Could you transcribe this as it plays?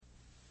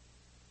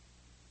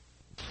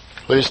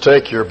Please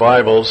take your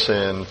Bibles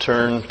and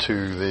turn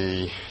to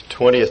the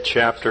 20th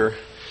chapter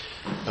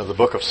of the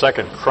book of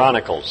 2nd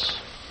Chronicles.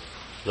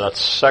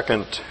 That's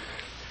 2nd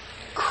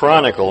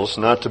Chronicles,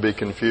 not to be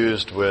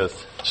confused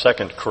with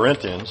 2nd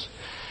Corinthians,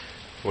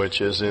 which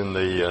is in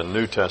the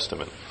New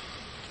Testament.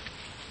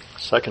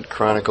 2nd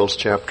Chronicles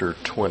chapter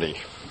 20.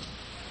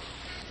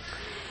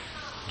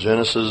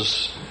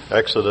 Genesis,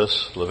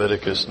 Exodus,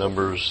 Leviticus,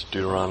 Numbers,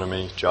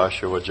 Deuteronomy,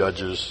 Joshua,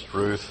 Judges,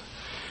 Ruth,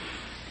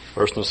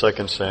 1st and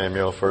 2nd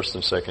Samuel, 1st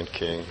and 2nd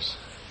Kings,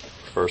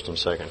 1st and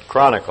 2nd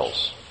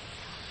Chronicles.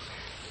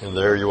 And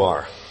there you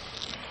are.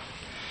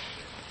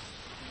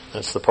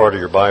 That's the part of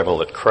your Bible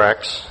that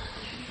cracks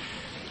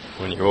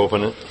when you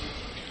open it.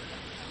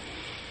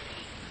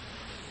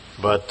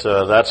 But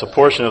that's a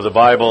portion of the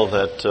Bible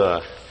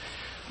that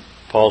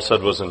Paul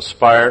said was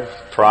inspired,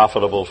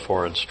 profitable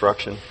for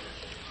instruction.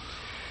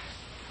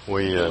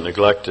 We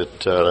neglect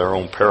it at our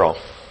own peril.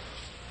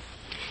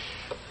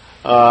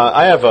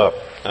 I have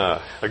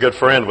a good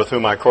friend with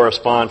whom I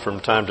correspond from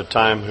time to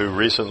time who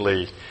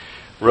recently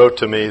wrote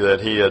to me that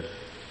he had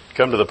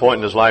come to the point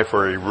in his life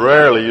where he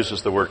rarely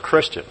uses the word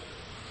Christian.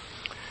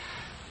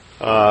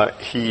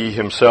 He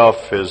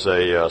himself is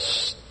a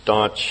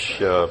staunch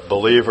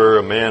believer,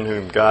 a man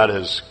whom God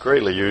has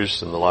greatly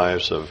used in the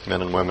lives of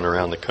men and women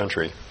around the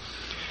country.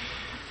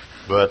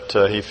 But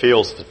he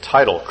feels the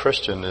title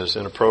Christian is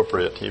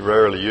inappropriate. He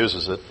rarely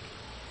uses it.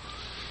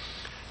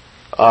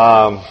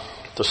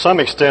 To some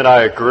extent,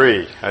 I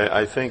agree.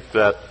 I think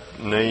that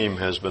name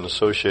has been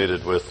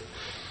associated with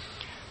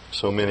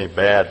so many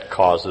bad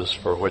causes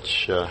for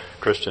which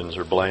Christians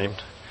are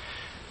blamed.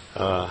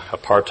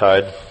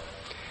 Apartheid,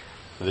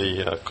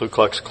 the Ku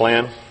Klux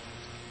Klan,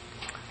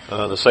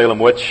 the Salem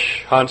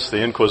witch hunts,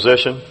 the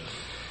Inquisition,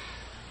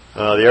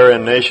 the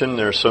Aryan Nation.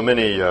 There are so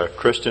many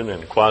Christian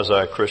and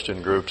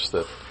quasi-Christian groups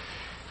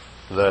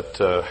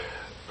that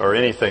are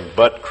anything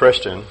but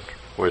Christian,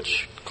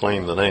 which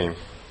claim the name.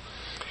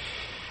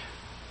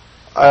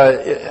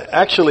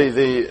 Actually,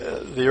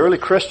 the early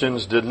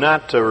Christians did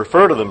not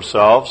refer to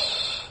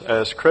themselves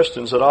as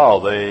Christians at all.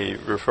 They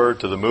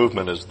referred to the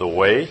movement as the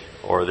Way,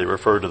 or they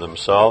referred to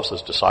themselves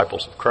as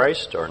disciples of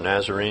Christ, or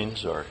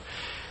Nazarenes, or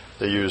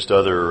they used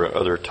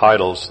other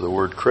titles. The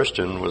word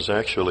Christian was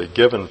actually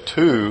given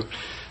to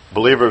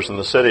believers in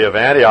the city of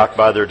Antioch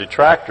by their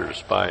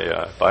detractors,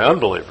 by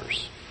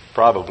unbelievers,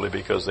 probably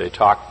because they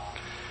talked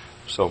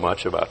so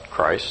much about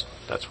Christ.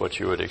 That's what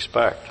you would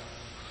expect.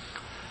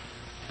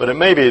 But it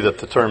may be that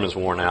the term is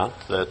worn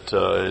out, that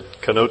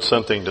it connotes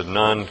something to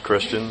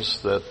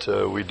non-Christians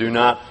that we do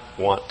not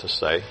want to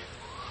say.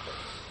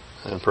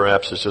 And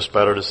perhaps it's just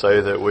better to say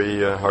that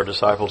we are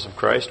disciples of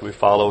Christ, we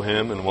follow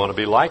Him and want to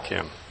be like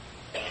Him.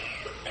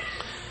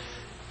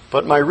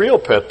 But my real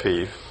pet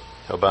peeve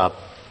about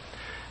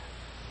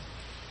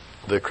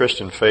the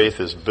Christian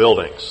faith is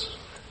buildings.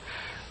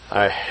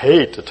 I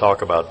hate to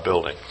talk about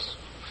buildings.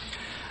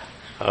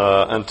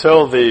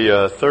 Until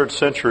the 3rd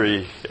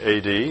century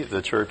A.D.,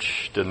 the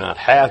church did not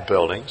have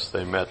buildings.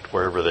 They met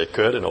wherever they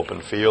could in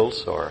open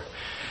fields or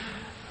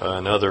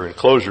in other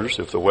enclosures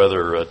if the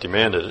weather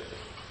demanded it.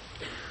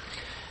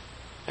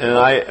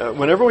 And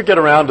whenever we get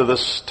around to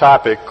this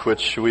topic,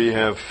 which we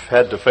have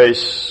had to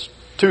face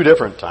 2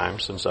 different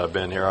times since I've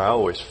been here, I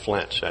always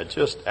flinch. I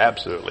just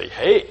absolutely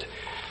hate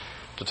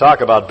to talk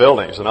about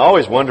buildings. And I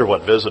always wonder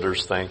what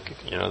visitors think.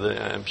 You know,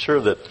 I'm sure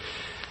that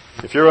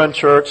if you're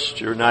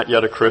unchurched, you're not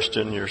yet a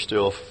Christian, you're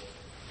still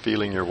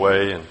feeling your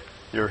way, and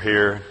you're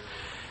here,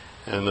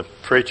 and the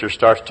preacher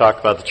starts to talk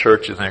about the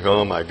church, you think,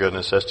 oh my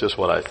goodness, that's just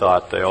what I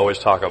thought. They always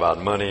talk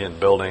about money and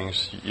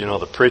buildings. You know,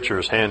 the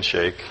preacher's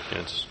handshake.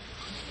 It's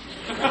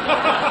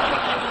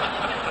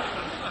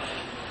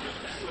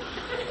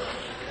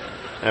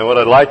And what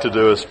I'd like to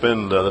do is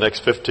spend the next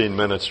 15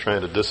 minutes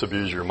trying to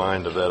disabuse your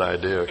mind of that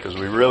idea, because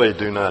we really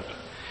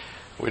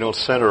we don't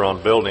center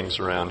on buildings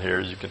around here,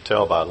 as you can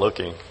tell by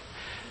looking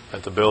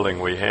at the building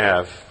we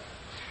have.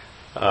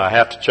 I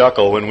have to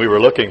chuckle. When we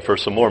were looking for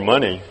some more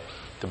money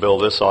to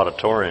build this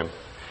auditorium,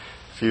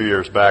 a few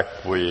years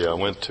back we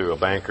went to a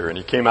banker, and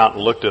he came out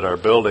and looked at our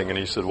building, and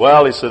he said,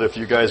 if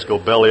you guys go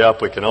belly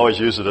up, we can always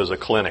use it as a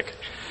clinic.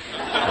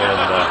 And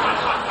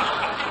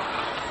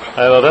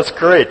I thought, that's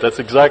great. That's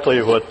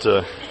exactly what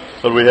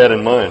we had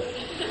in mind.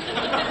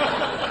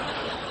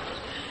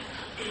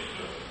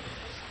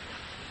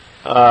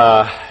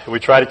 We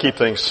try to keep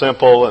things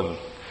simple, and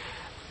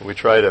we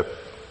try to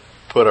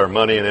put our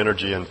money and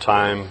energy and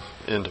time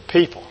into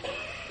people.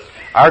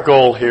 Our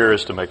goal here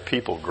is to make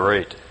people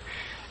great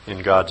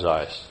in God's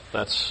eyes.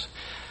 That's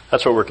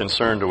what we're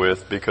concerned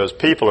with, because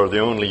people are the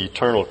only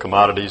eternal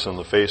commodities on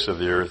the face of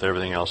the earth.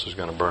 Everything else is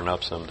going to burn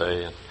up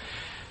someday. And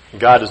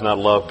God does not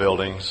love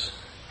buildings.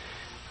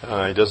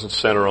 He doesn't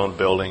center on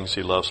buildings.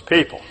 He loves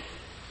people.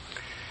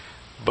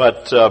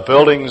 But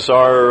buildings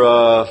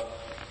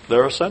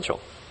they're essential.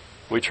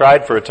 We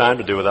tried for a time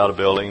to do without a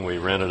building. We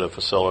rented a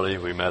facility.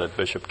 We met at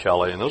Bishop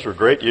Kelly, and those were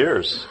great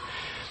years.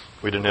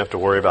 We didn't have to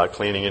worry about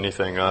cleaning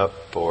anything up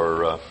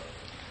or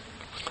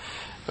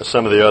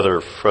some of the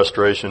other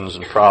frustrations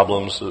and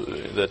problems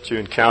that you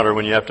encounter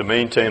when you have to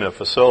maintain a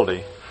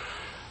facility.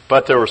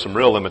 But there were some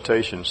real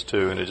limitations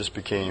too, and it just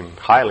became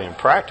highly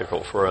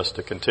impractical for us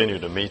to continue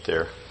to meet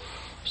there.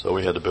 So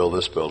we had to build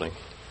this building.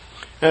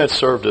 And it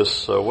served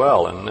us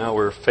well, and now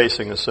we're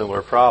facing a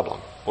similar problem.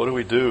 What do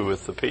we do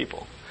with the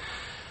people?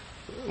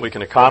 We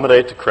can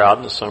accommodate the crowd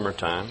in the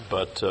summertime,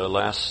 but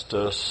last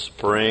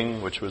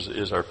spring, which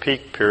is our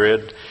peak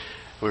period,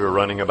 we were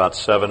running about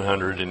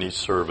 700 in each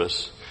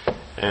service.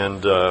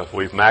 And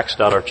we've maxed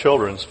out our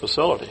children's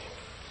facility.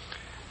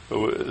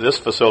 This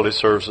facility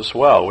serves us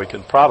well. We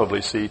can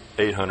probably seat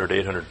 800,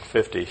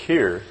 850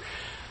 here.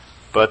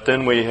 But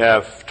then we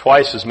have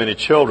twice as many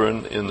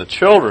children in the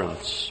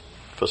children's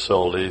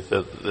facility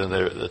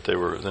than they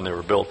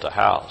were built to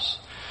house.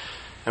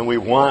 And we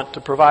want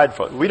to provide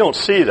for it. We don't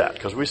see that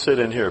because we sit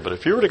in here. But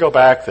if you were to go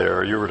back there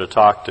or you were to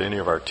talk to any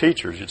of our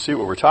teachers, you'd see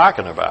what we're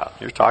talking about.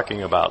 You're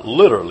talking about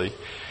literally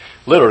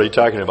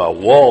talking about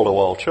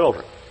wall-to-wall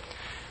children.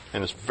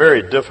 And it's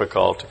very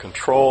difficult to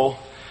control,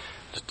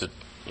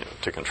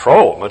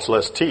 much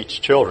less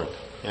teach children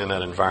in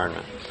that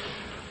environment.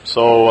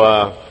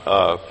 So,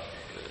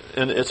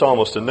 and it's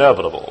almost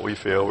inevitable. We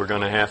feel we're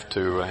going to have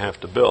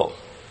to build.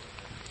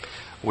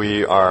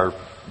 We are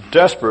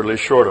desperately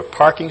short of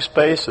parking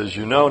space, as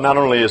you know. Not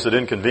only is it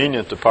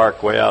inconvenient to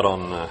park way out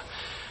on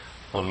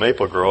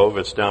Maple Grove,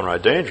 it's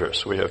downright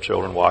dangerous. We have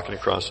children walking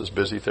across this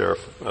busy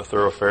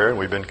thoroughfare, and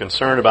we've been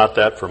concerned about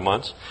that for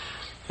months.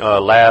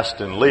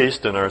 Last and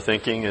least in our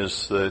thinking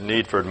is the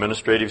need for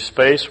administrative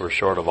space. We're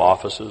short of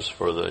offices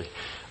for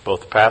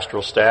both the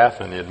pastoral staff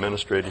and the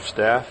administrative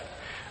staff.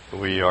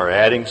 We are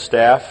adding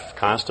staff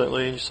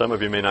constantly. Some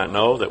of you may not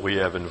know that we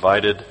have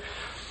invited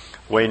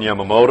Wayne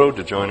Yamamoto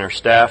to join our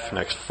staff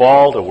next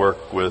fall to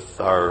work with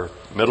our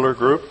middler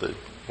group,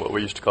 what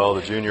we used to call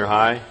the junior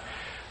high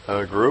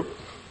group.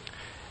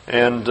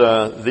 And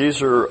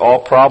these are all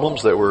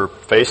problems that we're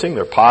facing.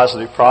 They're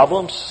positive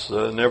problems.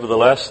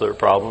 Nevertheless, they're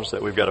problems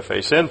that we've got to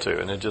face into.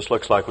 And it just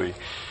looks like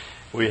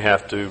we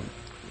have to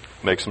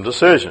make some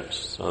decisions.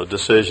 So the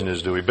decision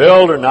is, do we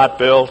build or not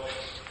build?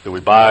 Do we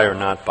buy or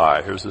not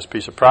buy? Here's this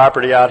piece of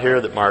property out here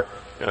that Mark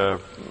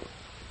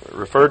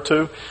referred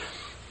to.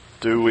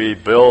 Do we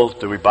build,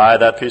 do we buy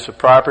that piece of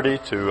property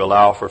to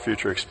allow for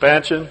future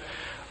expansion?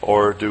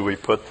 Or do we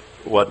put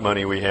what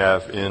money we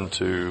have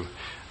into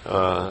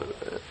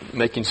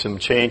making some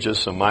changes,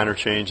 some minor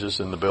changes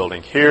in the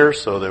building here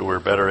so that we're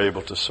better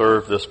able to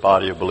serve this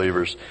body of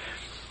believers?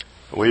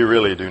 We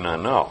really do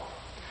not know.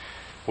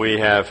 We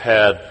have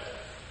had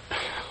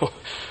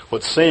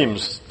what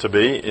seems to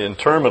be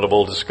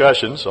interminable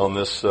discussions on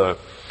this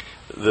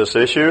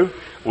issue.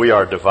 We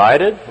are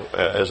divided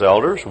as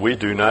elders. We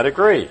do not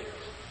agree.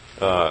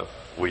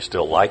 We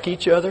still like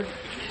each other.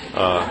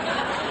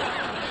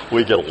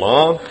 We get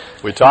along.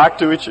 We talk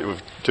to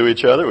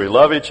each other. We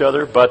love each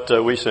other,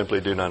 but we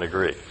simply do not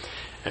agree.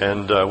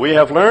 And we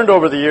have learned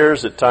over the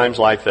years at times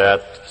like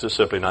that to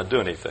simply not do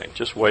anything.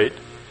 Just wait.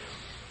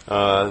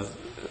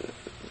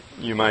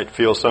 You might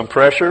feel some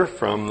pressure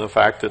from the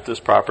fact that this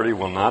property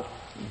will not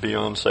be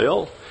on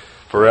sale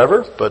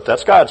forever, but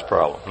that's God's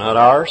problem, not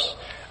ours.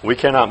 We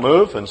cannot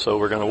move, and so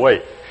we're going to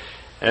wait.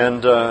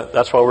 And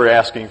that's why we're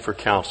asking for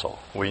counsel.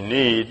 We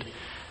need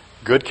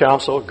good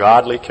counsel,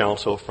 godly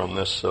counsel from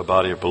this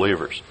body of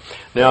believers.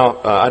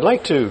 Now, I'd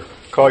like to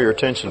call your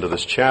attention to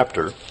this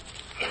chapter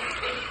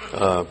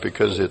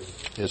because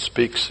it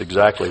speaks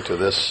exactly to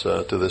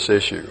this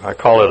issue. I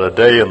call it a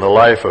day in the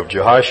life of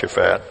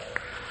Jehoshaphat,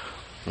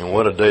 and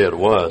what a day it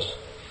was.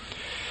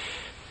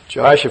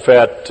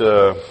 Jehoshaphat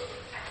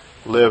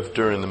lived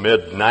during the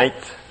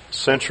mid-9th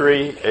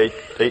century.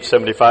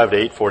 875 to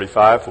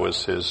 845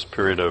 was his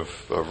period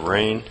of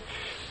reign.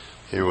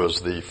 He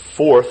was the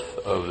fourth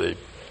of the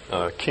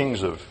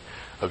kings of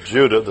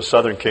Judah, the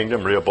southern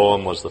kingdom.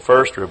 Rehoboam was the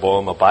first.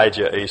 Rehoboam,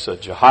 Abijah, Asa,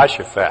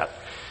 Jehoshaphat.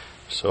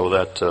 So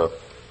that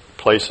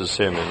places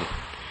him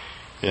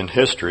in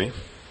history.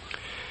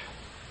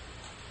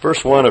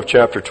 Verse 1 of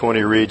chapter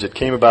 20 reads, "It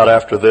came about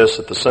after this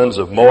that the sons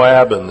of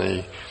Moab and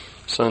the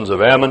sons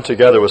of Ammon,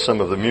 together with some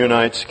of the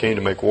Meunites, came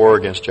to make war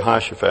against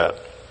Jehoshaphat.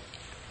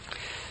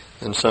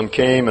 And some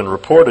came and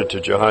reported to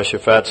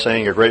Jehoshaphat,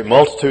 saying, A great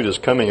multitude is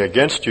coming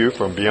against you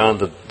from beyond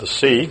the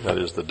sea," that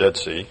is the Dead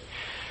Sea,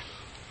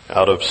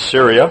 "out of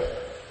Syria,"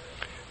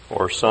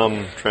 or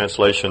some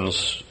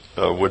translations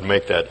would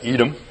make that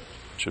Edom,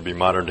 which would be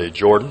modern-day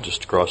Jordan,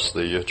 just across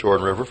the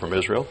Jordan River from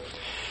Israel.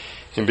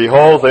 "And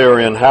behold, they are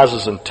in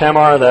Hazazon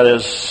Tamar," that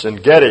is in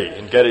Gedi.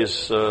 And Gedi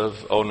is a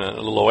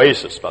little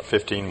oasis, about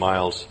 15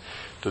 miles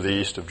to the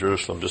east of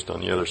Jerusalem, just on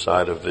the other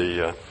side of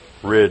the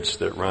ridge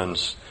that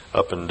runs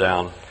up and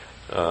down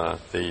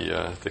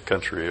the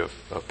country of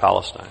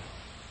Palestine.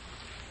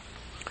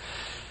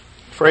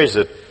 The phrase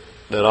that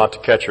ought to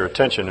catch your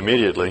attention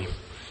immediately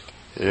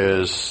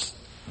is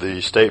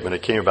the statement,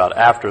 "It came about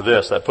after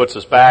this." That puts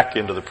us back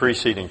into the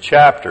preceding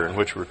chapter in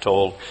which we're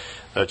told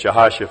that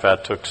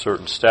Jehoshaphat took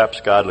certain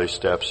steps, godly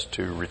steps,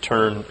 to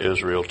return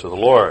Israel to the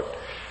Lord.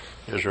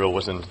 Israel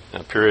was in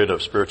a period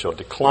of spiritual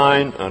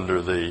decline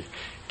under the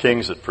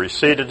kings that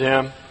preceded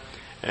him,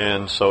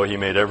 and so he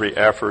made every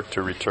effort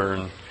to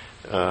return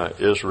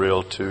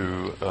Israel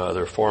to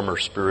their former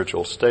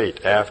spiritual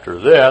state. After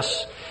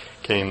this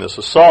came this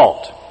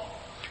assault.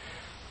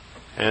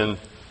 And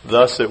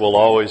thus it will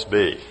always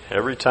be.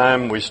 Every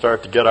time we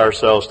start to get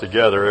ourselves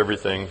together,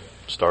 everything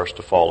starts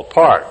to fall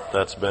apart.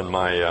 That's been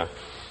my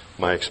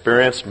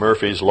experience.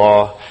 Murphy's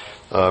Law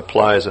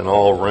applies in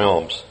all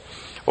realms.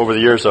 Over the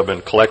years, I've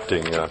been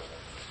collecting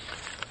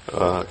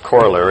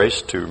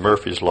corollaries to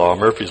Murphy's Law.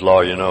 Murphy's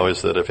Law, you know,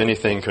 is that if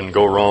anything can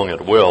go wrong,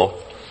 it will.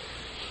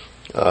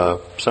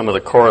 Some of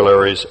the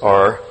corollaries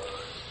are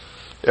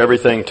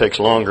everything takes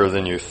longer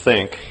than you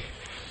think.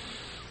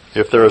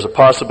 If there is a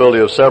possibility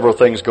of several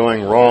things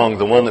going wrong,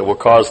 the one that will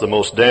cause the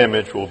most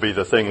damage will be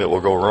the thing that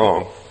will go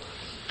wrong.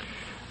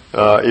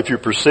 If you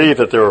perceive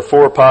that there are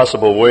 4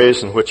 possible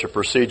ways in which a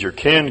procedure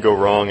can go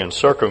wrong and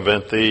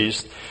circumvent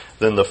these,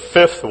 then the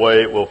 5th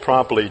way will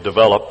promptly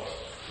develop.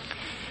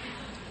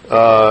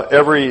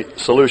 Every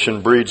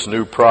solution breeds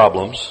new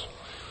problems.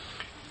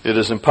 It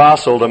is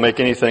impossible to make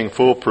anything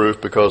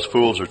foolproof because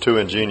fools are too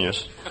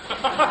ingenious.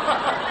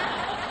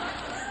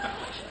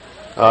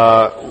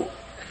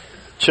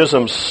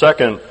 Chisholm's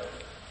second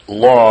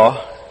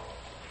law,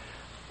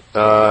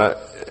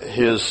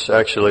 his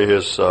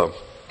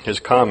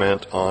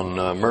comment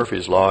on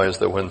Murphy's Law is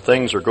that when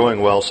things are going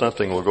well,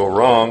 something will go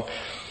wrong.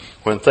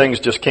 When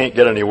things just can't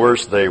get any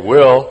worse, they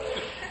will.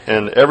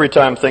 And every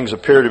time things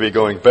appear to be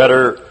going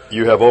better,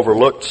 you have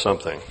overlooked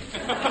something.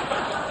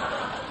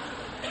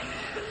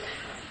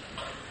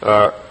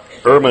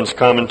 Ehrman's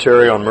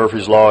commentary on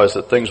Murphy's Law is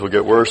that things will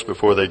get worse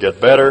before they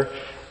get better,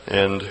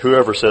 and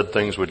whoever said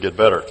things would get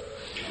better?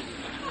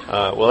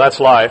 Well, that's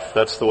life.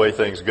 That's the way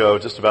things go.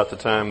 Just about the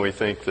time we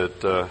think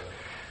that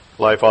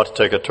life ought to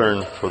take a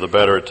turn for the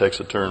better, it takes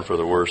a turn for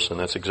the worse, and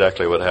that's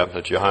exactly what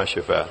happened to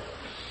Jehoshaphat.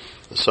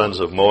 The sons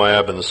of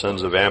Moab and the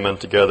sons of Ammon,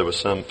 together with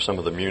some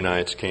of the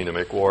Munites, came to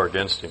make war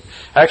against him.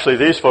 Actually,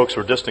 these folks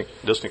were distant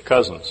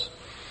cousins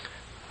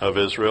of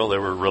Israel. They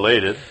were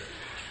related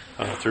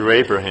through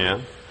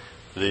Abraham.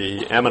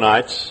 The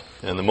Ammonites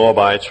and the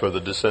Moabites were the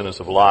descendants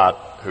of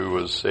Lot, who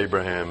was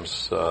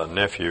Abraham's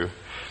nephew.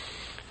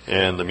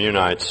 And the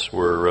Munites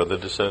were the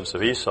descendants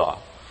of Esau.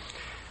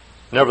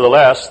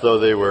 Nevertheless, though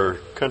they were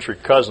country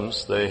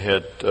cousins, they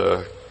had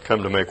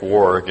come to make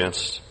war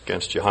against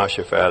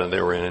Jehoshaphat, and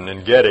they were in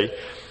En-Gedi,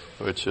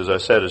 which, as I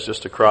said, is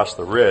just across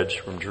the ridge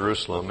from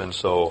Jerusalem. And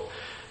so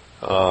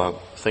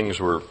things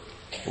were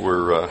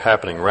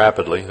happening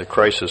rapidly. The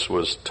crisis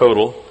was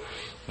total.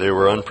 They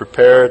were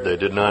unprepared. They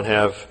did not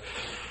have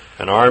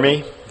an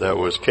army that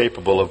was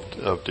capable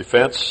of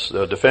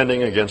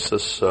defending against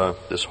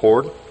this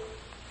horde.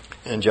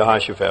 And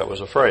Jehoshaphat was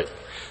afraid.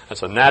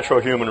 That's a natural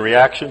human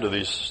reaction to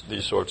these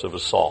sorts of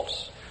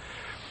assaults.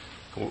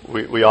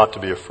 We ought to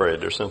be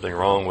afraid. There's something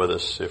wrong with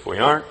us if we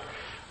aren't.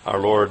 Our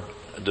Lord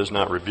does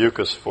not rebuke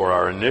us for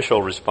our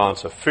initial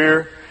response of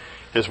fear.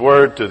 His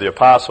word to the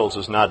apostles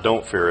is not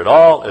don't fear at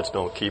all. It's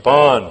don't keep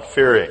on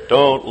fearing.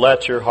 Don't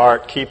let your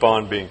heart keep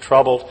on being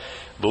troubled.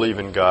 Believe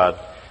in God.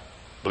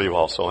 Believe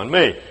also in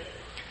me.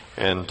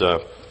 And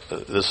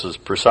this is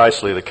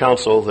precisely the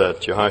counsel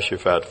that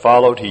Jehoshaphat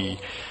followed. He,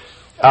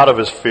 out of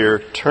his fear,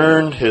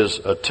 turned his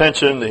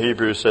attention. The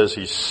Hebrew says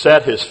he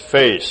set his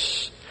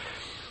face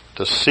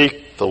to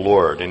seek the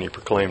Lord. And he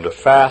proclaimed a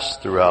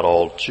fast throughout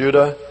all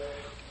Judah.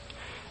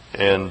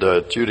 And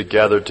Judah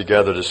gathered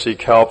together to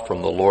seek help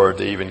from the Lord.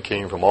 They even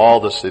came from all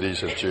the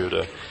cities of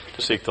Judah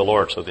to seek the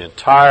Lord. So the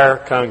entire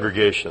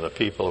congregation, the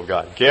people of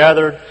God,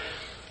 gathered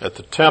at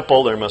the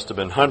temple. There must have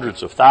been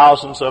hundreds of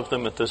thousands of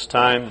them at this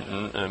time,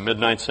 in the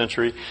mid-9th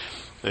century.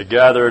 They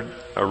gathered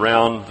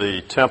around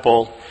the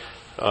temple,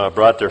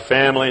 brought their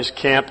families,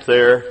 camped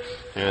there,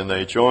 and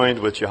they joined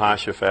with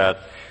Jehoshaphat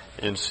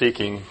in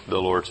seeking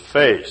the Lord's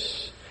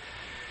face.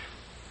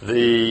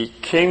 The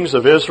kings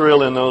of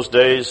Israel in those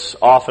days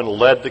often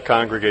led the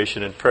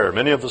congregation in prayer.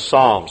 Many of the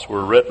Psalms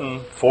were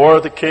written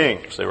for the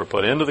kings. They were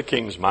put into the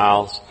kings'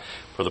 mouths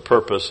for the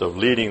purpose of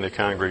leading the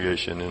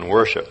congregation in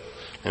worship.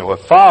 And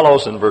what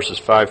follows in verses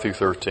 5 through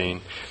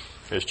 13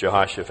 is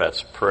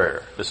Jehoshaphat's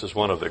prayer. This is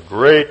one of the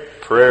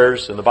great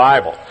prayers in the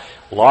Bible,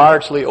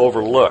 largely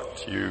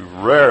overlooked. You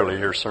rarely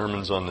hear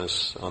sermons on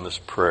this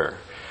prayer,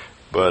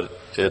 but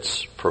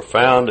it's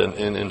profound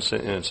in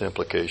its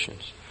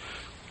implications.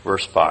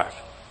 Verse 5.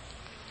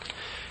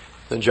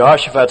 Then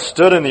Jehoshaphat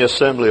stood in the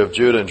assembly of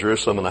Judah and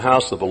Jerusalem in the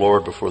house of the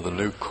Lord before the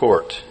new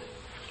court.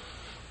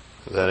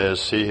 That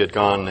is, he had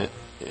gone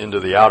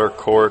into the outer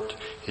court.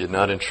 He had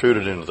not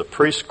intruded into the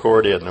priest's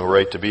court. He had no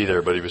right to be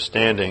there, but he was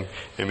standing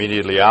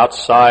immediately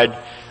outside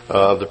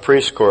of the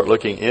priest's court,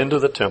 looking into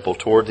the temple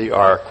toward the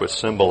ark, which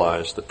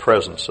symbolized the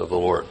presence of the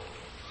Lord.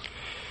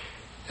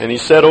 And he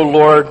said, O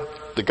Lord,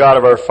 the God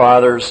of our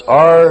fathers,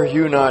 are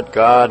you not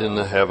God in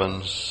the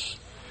heavens?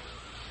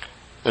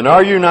 And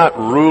are you not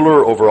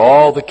ruler over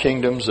all the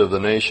kingdoms of the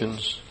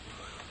nations?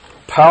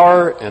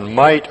 Power and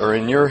might are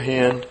in your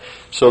hand,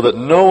 so that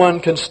no one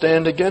can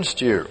stand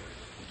against you.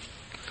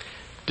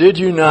 Did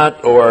you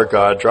not, O our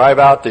God, drive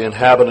out the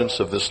inhabitants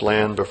of this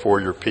land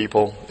before your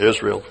people,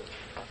 Israel,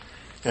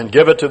 and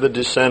give it to the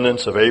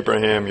descendants of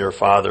Abraham your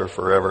father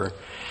forever.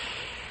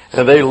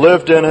 And they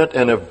lived in it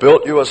and have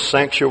built you a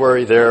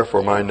sanctuary there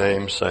for my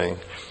name, saying,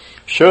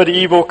 should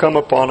evil come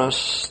upon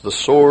us, the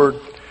sword,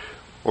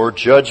 or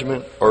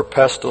judgment, or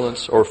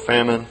pestilence, or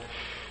famine,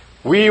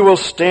 we will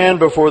stand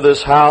before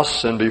this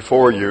house and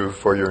before you,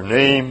 for your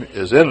name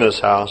is in this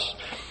house,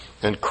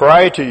 and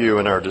cry to you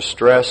in our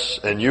distress,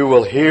 and you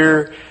will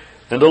hear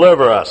and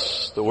deliver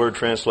us. The word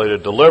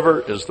translated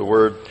deliver is the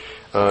word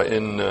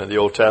in the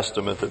Old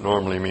Testament that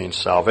normally means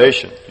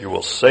salvation. You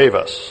will save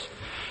us.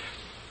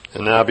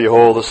 And now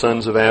behold, the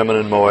sons of Ammon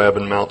and Moab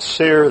and Mount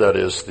Seir, that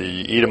is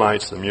the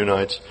Edomites, the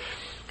Meunites,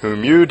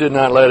 whom you did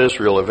not let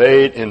Israel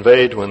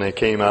invade when they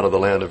came out of the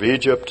land of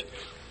Egypt.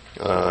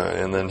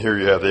 And then here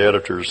you have the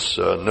editor's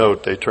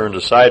note. They turned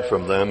aside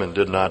from them and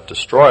did not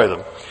destroy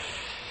them.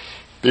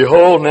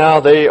 Behold, now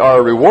they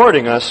are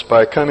rewarding us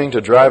by coming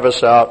to drive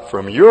us out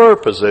from your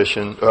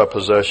possession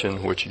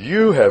which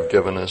you have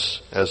given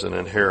us as an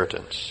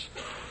inheritance.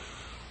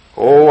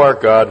 O our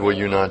God, will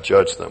you not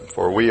judge them?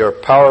 For we are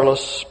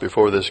powerless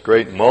before this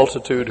great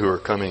multitude who are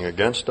coming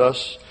against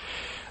us,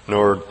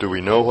 nor do we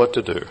know what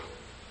to do.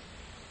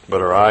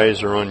 But our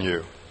eyes are on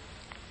you.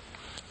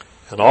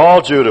 And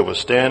all Judah was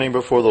standing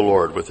before the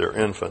Lord with their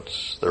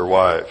infants, their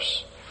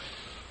wives,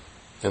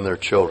 and their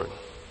children.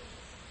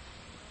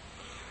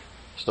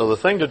 So the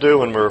thing to do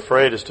when we're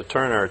afraid is to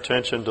turn our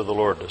attention to the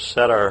Lord, to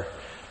set our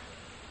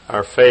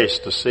face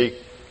to seek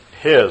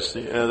His.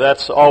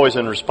 That's always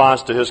in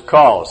response to His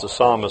call, as the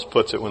psalmist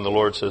puts it when the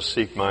Lord says,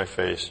 seek my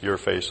face, your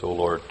face, O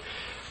Lord,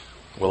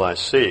 will I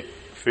seek.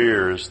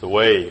 Fear is the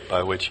way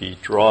by which He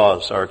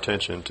draws our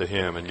attention to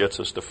Him and gets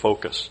us to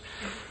focus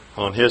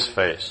on His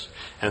face.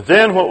 And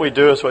then what we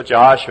do is what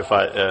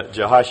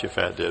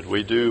Jehoshaphat did.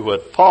 We do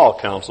what Paul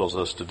counsels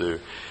us to do.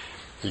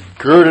 He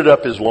girded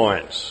up his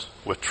loins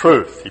with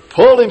truth. He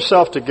pulled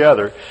himself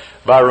together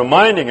by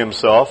reminding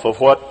himself of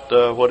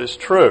what is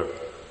true.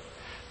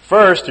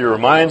 First, he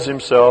reminds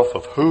himself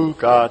of who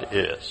God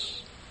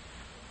is.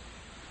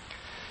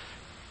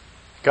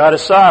 God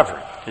is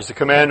sovereign. He's the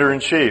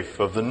commander-in-chief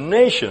of the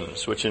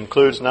nations, which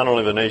includes not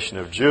only the nation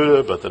of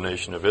Judah, but the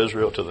nation of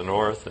Israel to the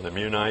north, and the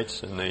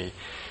Meunites, and the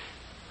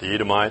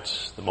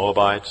Edomites, the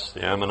Moabites,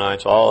 the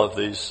Ammonites, all of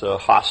these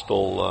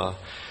hostile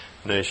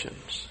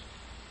nations.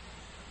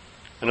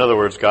 In other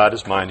words, God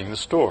is minding the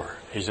store.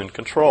 He's in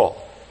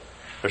control.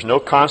 There's no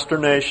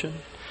consternation.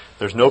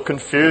 There's no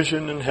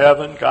confusion in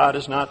heaven. God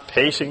is not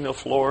pacing the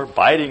floor,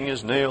 biting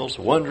his nails,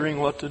 wondering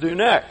what to do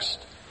next.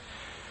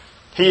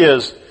 He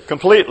is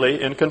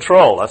completely in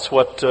control. That's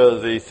what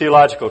the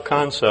theological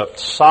concept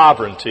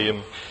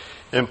sovereignty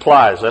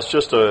implies. It's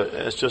just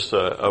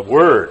a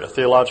word, a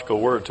theological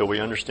word, until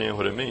we understand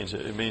what it means.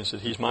 It means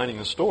that He's minding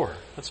the store.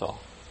 That's all.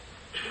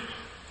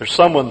 There's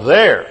someone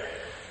there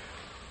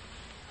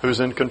who's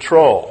in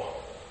control.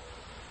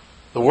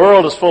 The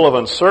world is full of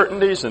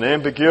uncertainties and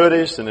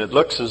ambiguities, and it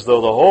looks as though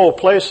the whole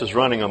place is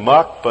running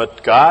amok,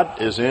 but God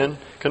is in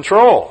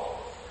control.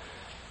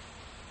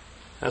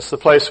 That's the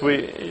place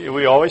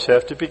we always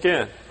have to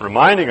begin,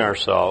 reminding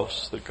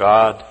ourselves that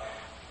God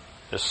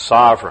is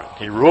sovereign.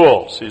 He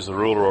rules. He's the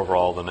ruler over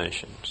all the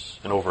nations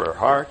and over our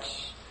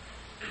hearts,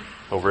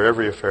 over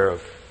every affair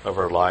of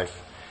our life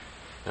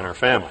and our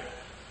family.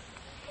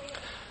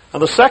 Now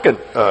the second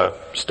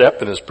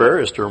step in his prayer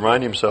is to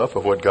remind himself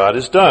of what God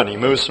has done. He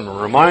moves from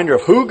a reminder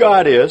of who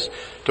God is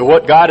to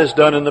what God has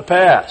done in the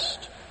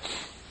past.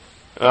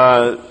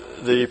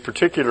 The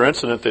particular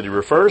incident that he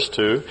refers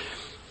to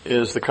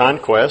is the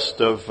conquest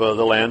of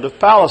the land of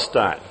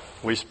Palestine.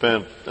 We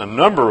spent a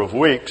number of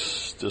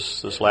weeks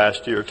this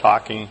last year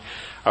talking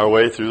our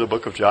way through the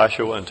book of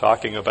Joshua and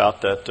talking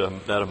about that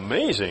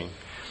amazing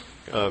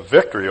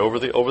victory over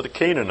the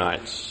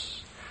Canaanites.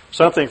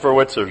 Something for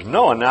which there's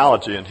no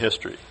analogy in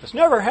history. It's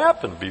never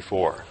happened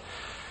before.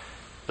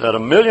 That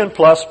 1 million+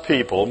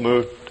 people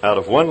moved out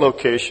of one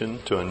location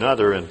to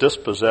another and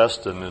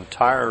dispossessed an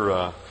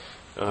entire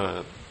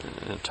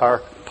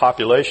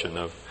population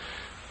of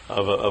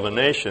a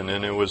nation,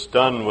 and it was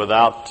done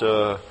without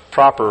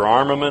proper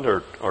armament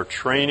or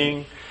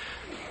training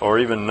or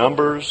even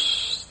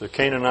numbers. The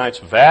Canaanites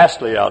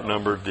vastly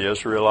outnumbered the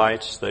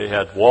Israelites. They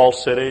had walled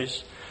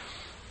cities.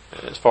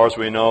 As far as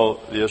we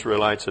know, the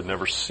Israelites had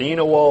never seen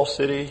a walled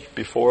city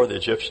before. The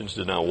Egyptians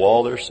did not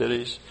wall their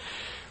cities.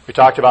 We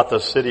talked about the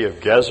city of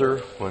Gezer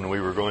when we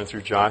were going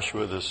through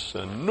Joshua, this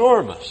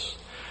enormous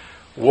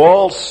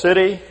walled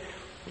city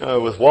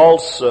with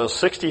walls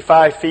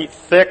 65 feet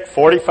thick,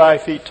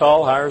 45 feet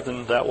tall, higher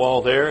than that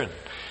wall there.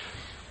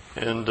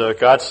 And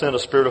God sent a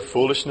spirit of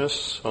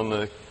foolishness on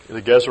the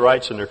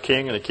Gezerites and their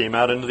king, and they came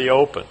out into the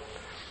open,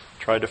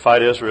 tried to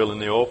fight Israel in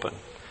the open.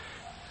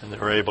 And they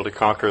were able to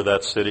conquer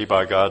that city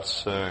by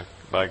God's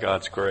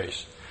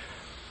grace.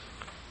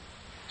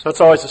 So that's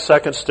always the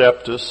second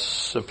step, to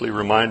simply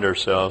remind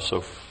ourselves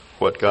of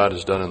what God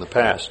has done in the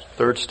past.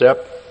 Third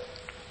step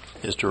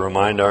is to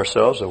remind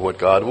ourselves of what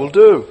God will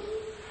do.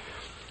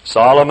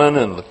 Solomon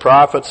and the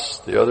prophets,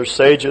 the other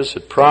sages,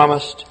 had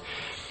promised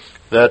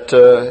that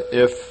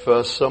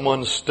if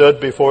someone stood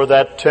before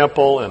that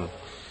temple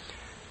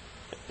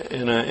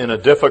in a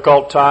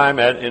difficult time,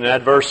 in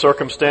adverse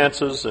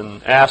circumstances,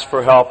 and ask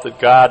for help, that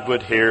God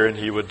would hear and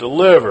He would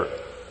deliver.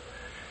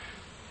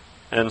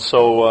 And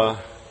so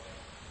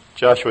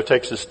Joshua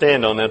takes a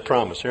stand on that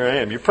promise. Here I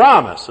am. You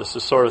promised. This is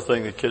the sort of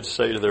thing that kids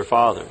say to their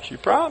fathers. You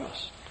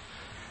promised.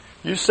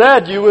 You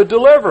said you would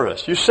deliver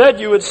us. You said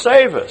you would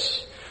save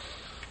us.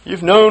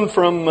 You've known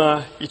from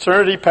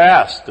eternity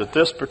past that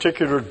this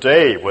particular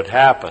day would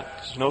happen.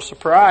 It's no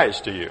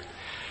surprise to you.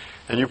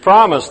 And you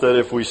promised that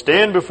if we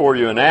stand before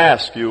you and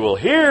ask, you will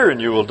hear and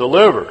you will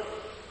deliver.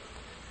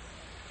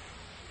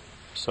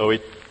 So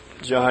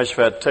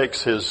Jehoshaphat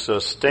takes his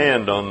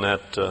stand on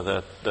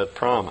that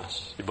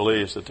promise. He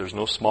believes that there's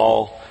no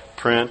small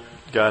print.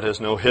 God has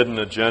no hidden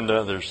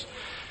agenda. There's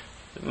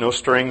no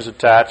strings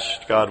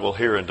attached. God will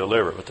hear and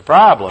deliver. But the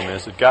problem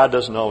is that God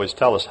doesn't always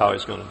tell us how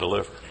He's going to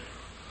deliver.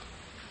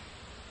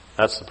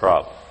 That's the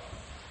problem.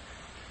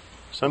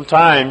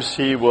 Sometimes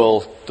He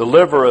will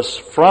deliver us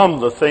from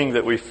the thing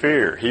that we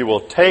fear. He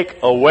will take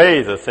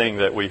away the thing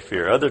that we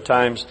fear. Other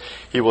times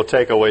He will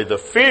take away the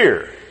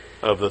fear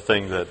of the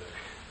thing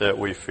that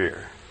we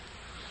fear.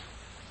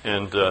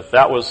 And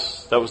that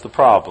was the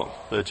problem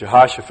that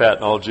Jehoshaphat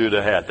and all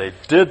Judah had. They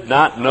did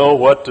not know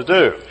what to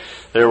do.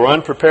 They were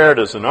unprepared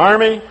as an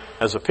army,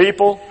 as a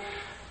people.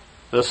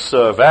 This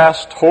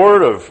vast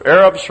horde of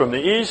Arabs from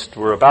the east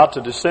were about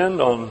to descend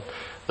on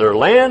their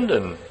land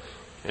and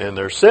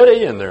their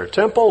city and their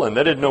temple, and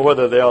they didn't know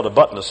whether they ought to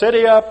button the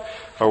city up,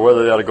 or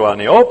whether they ought to go out in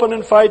the open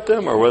and fight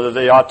them, or whether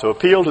they ought to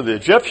appeal to the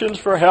Egyptians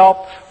for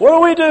help. What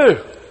do we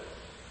do?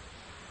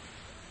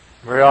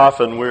 Very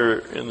often we're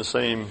in the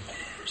same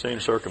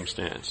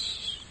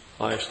circumstance.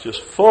 Life's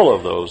just full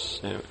of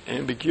those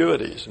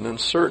ambiguities and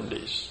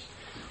uncertainties.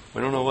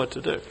 We don't know what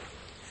to do.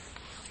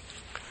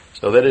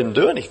 So they didn't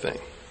do anything.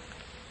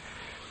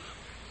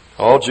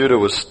 All Judah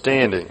was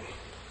standing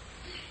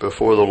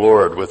before the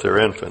Lord with their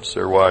infants,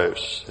 their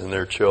wives, and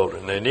their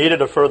children. They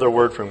needed a further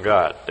word from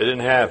God. They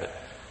didn't have it.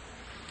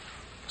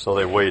 So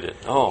they waited.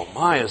 Oh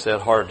my, is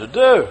that hard to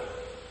do?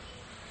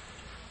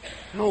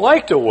 I don't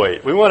like to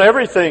wait. We want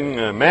everything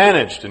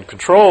managed and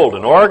controlled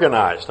and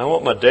organized. I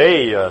want my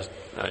day,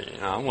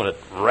 I want it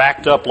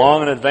racked up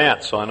long in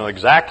advance so I know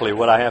exactly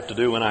what I have to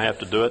do when I have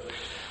to do it.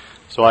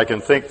 So I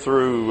can think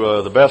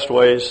through the best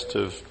ways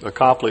to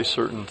accomplish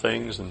certain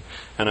things, and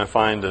I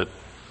find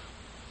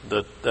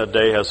that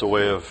day has a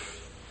way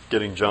of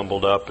getting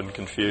jumbled up and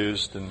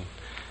confused, and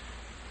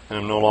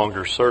I'm no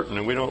longer certain.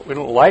 And we don't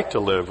like to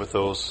live with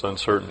those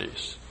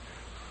uncertainties.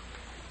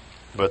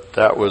 But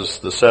that was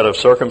the set of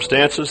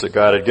circumstances that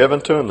God had given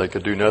to them. They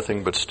could do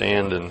nothing but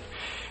stand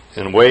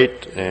and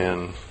wait,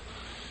 and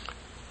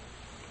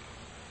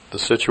the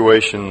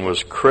situation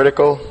was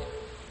critical.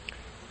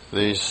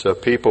 These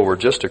people were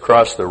just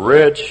across the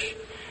ridge,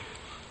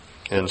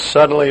 and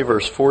suddenly,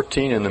 verse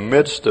 14, in the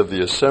midst of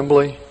the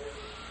assembly,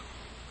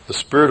 the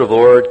Spirit of the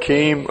Lord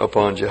came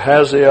upon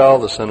Jehaziel,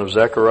 the son of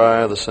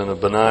Zechariah, the son of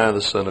Benaiah,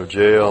 the son of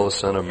Jael, the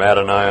son of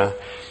Mattaniah,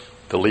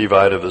 the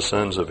Levite of the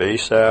sons of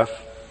Asaph.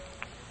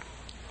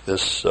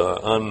 This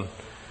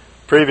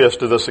previous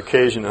to this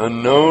occasion,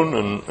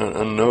 unknown and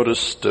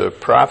unnoticed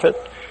prophet.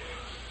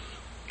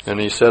 And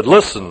he said,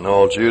 "Listen,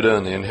 all Judah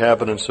and the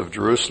inhabitants of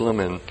Jerusalem,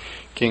 and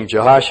King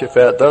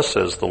Jehoshaphat, thus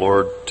says the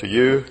Lord to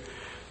you,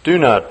 do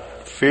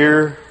not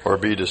fear or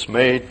be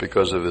dismayed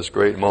because of this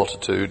great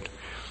multitude.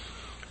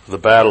 The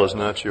battle is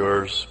not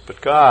yours,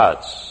 but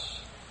God's."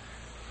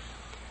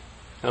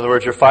 In other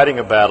words, you're fighting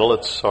a battle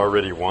that's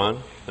already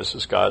won. This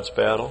is God's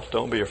battle.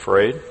 Don't be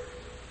afraid.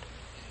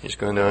 He's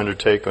going to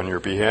undertake on your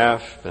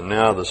behalf. And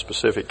now the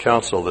specific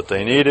counsel that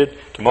they needed,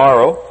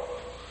 tomorrow,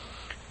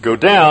 go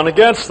down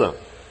against them.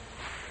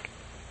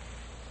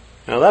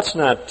 Now that's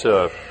not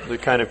the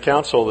kind of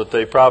counsel that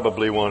they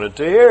probably wanted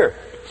to hear.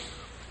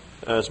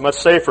 It's much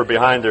safer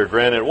behind their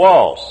granite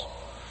walls.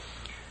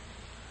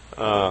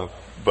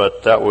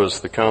 But that was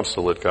the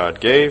counsel that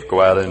God gave.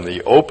 Go out in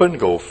the open.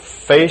 Go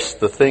face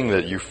the thing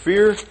that you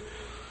fear.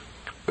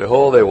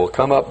 Behold, they will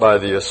come up by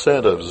the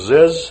ascent of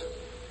Ziz,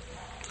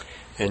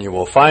 and you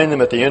will find them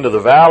at the end of the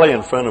valley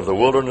in front of the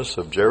wilderness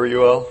of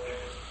Jeruel.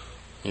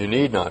 You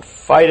need not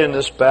fight in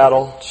this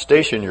battle.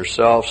 Station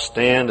yourself,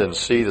 stand and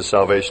see the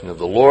salvation of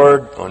the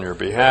Lord on your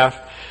behalf.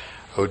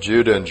 O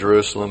Judah and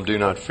Jerusalem, do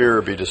not fear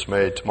or be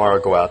dismayed. Tomorrow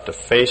go out to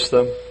face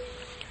them,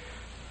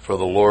 for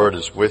the Lord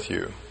is with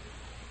you.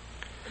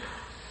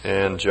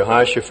 And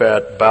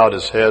Jehoshaphat bowed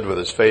his head with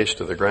his face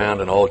to the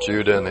ground, and all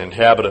Judah and the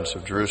inhabitants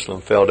of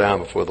Jerusalem fell down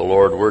before the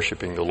Lord,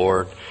 worshiping the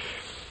Lord.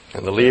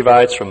 And the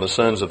Levites from the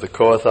sons of the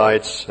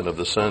Kohathites and of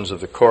the sons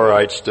of the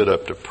Korhites stood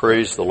up to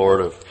praise the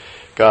Lord of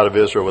God of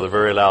Israel with a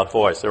very loud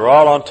voice. They were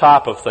all on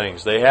top of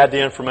things. They had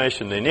the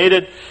information they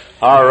needed.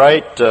 All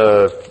right,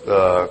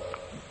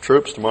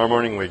 troops, tomorrow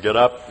morning we get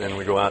up and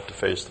we go out to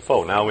face the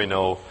foe. Now we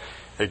know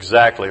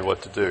exactly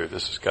what to do.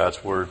 This is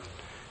God's word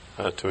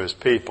to His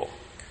people.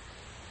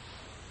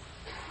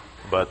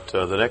 But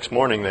the next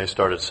morning they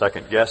started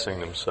second-guessing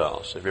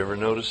themselves. Have you ever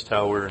noticed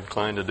how we're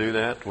inclined to do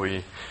that?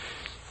 We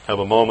have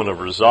a moment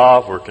of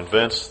resolve. We're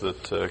convinced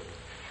that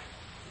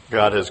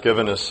God has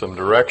given us some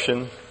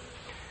direction.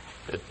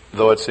 It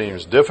though it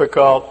seems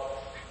difficult,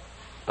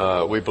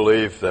 we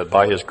believe that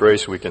by His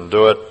grace we can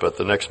do it, but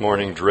the next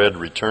morning dread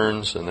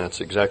returns, and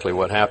that's exactly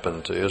what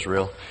happened to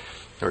Israel,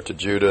 or to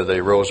Judah.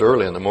 They rose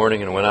early in the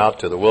morning and went out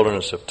to the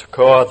wilderness of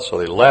Tekoa, so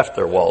they left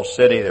their walled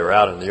city. They were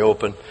out in the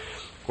open,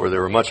 where they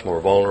were much more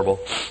vulnerable.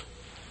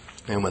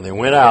 And when they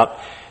went out,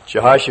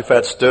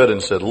 Jehoshaphat stood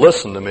and said,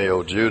 "Listen to me,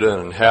 O Judah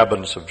and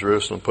inhabitants of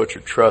Jerusalem, put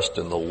your trust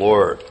in the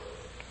Lord,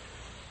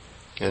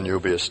 and you'll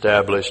be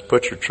established.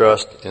 Put your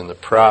trust in the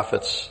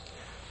prophets,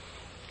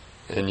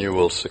 and you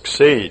will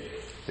succeed."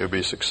 You'll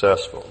be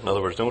successful. In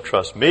other words, don't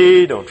trust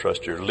me, don't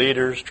trust your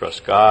leaders,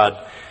 trust God,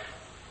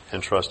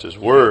 and trust His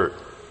Word.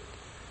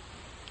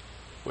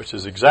 Which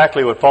is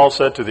exactly what Paul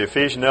said to the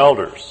Ephesian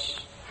elders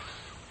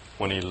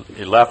when he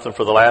left them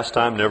for the last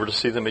time, never to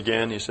see them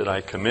again. He said,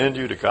 "I commend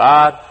you to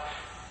God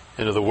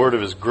and to the word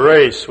of His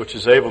grace, which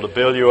is able to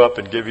build you up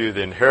and give you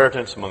the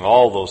inheritance among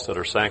all those that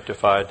are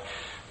sanctified,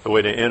 the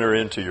way to enter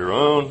into your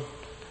own,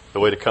 the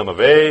way to come of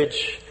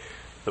age,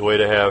 the way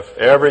to have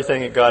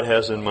everything that God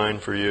has in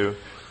mind for you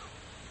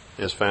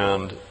is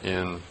found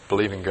in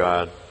believing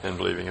God and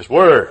believing His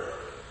Word."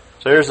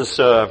 So here's this,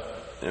 the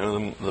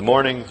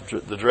morning,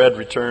 the dread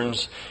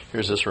returns.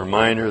 Here's this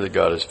reminder that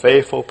God is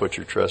faithful. Put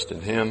your trust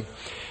in Him.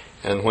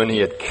 And when He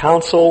had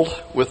counseled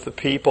with the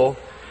people,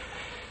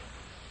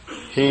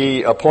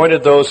 He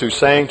appointed those who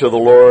sang to the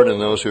Lord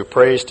and those who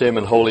praised Him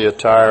in holy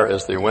attire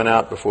as they went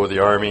out before the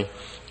army,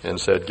 and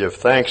said, "Give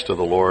thanks to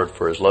the Lord,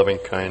 for His loving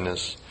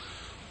kindness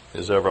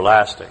is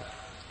everlasting."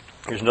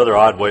 Here's another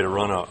odd way to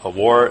run a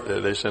war.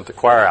 They sent the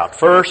choir out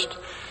first,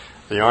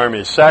 the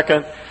army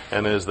second,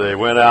 and as they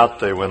went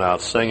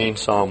out singing.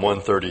 Psalm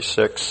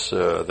 136,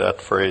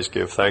 that phrase,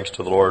 "Give thanks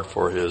to the Lord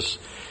for His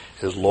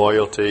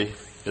loyalty,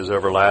 His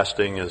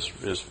everlasting,"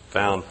 is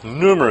found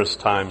numerous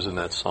times in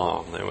that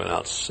psalm. They went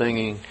out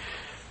singing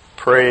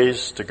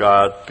praise to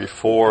God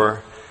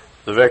before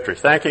the victory,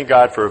 thanking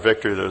God for a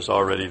victory that was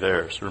already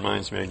theirs. It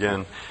reminds me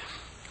again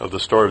of the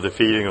story of the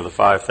feeding of the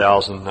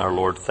 5,000, our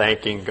Lord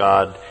thanking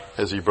God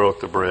as He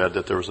broke the bread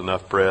that there was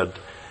enough bread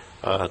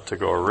to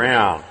go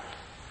around.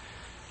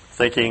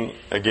 Thinking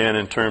again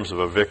in terms of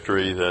a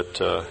victory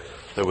that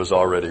was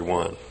already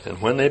won.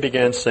 "And when they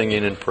began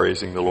singing and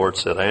praising, the Lord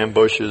set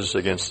ambushes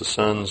against the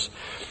sons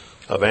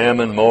of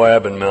Ammon,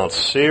 Moab, and Mount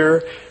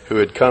Seir, who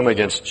had come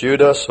against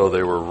Judah, so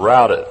they were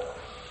routed.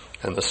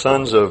 And the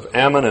sons of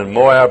Ammon and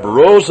Moab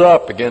rose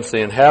up against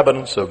the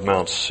inhabitants of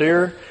Mount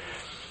Seir,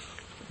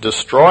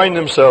 destroying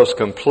themselves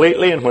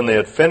completely, and when they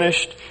had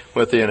finished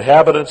with the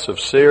inhabitants of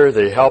Seir,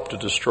 they helped to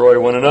destroy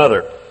one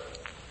another.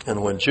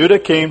 And when Judah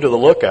came to the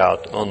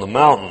lookout on the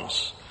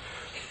mountains,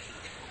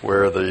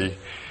 where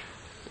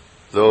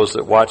those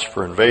that watched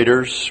for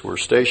invaders were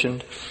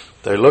stationed,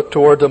 they looked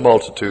toward the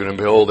multitude, and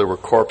behold, there were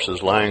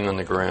corpses lying on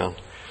the ground,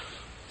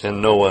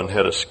 and no one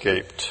had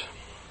escaped."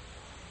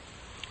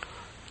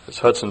 As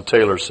Hudson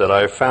Taylor said,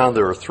 "I have found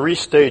there are 3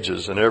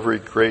 stages in every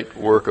great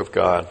work of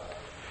God.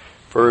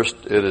 First,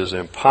 it is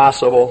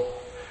impossible,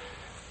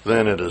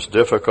 then it is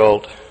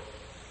difficult,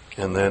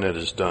 and then it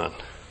is done."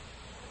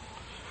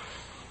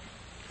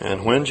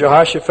 And when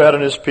Jehoshaphat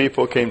and his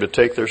people came to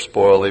take their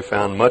spoil, they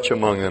found much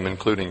among them,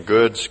 including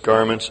goods,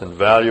 garments, and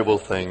valuable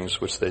things,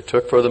 which they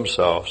took for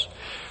themselves,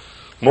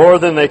 more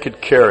than they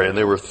could carry. And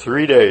they were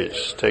 3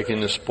 days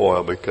taking the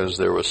spoil because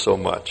there was so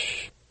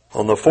much.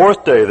 On the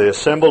 4th day they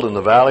assembled in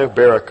the valley of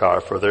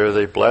Berakah, for there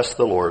they blessed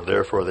the Lord.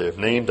 Therefore they have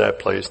named that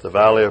place the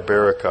valley of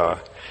Berakah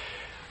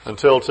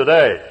until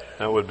today.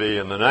 That would be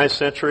in the 9th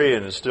century,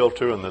 and is still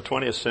true in the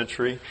 20th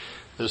century.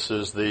 This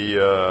is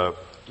the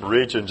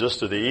region just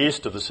to the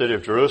east of the city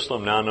of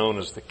Jerusalem, now known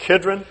as the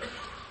Kidron,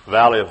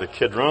 Valley of the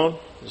Kidron,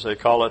 as they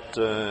call it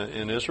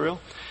in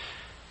Israel.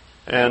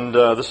 And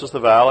this is the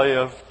valley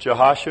of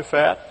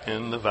Jehoshaphat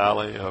and the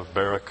valley of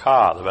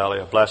Berakah, the valley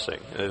of blessing.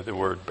 The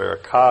word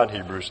Berakah in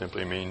Hebrew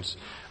simply means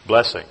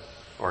blessing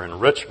or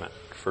enrichment,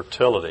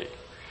 fertility.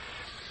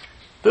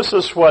 This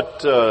is what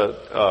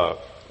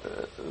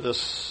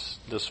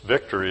this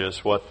victory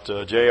is what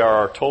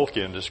J.R.R.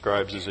 Tolkien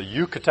describes as a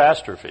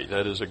eucatastrophe,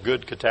 that is a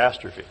good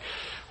catastrophe,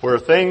 where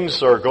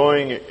things are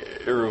going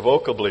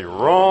irrevocably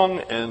wrong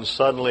and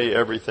suddenly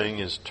everything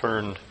is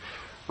turned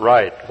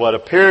right. What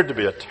appeared to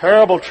be a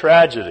terrible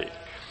tragedy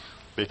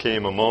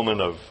became a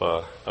moment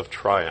of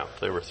triumph.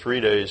 They were 3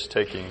 days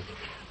taking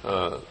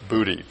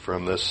booty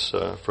from this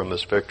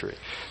victory.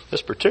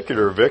 This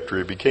particular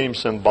victory became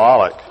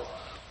symbolic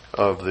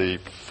of the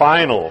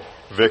final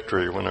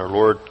victory when our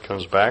Lord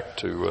comes back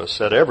to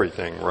set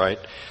everything right.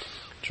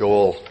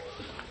 Joel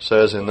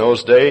says, "In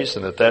those days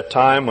and at that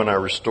time when I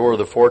restore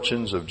the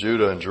fortunes of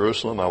Judah and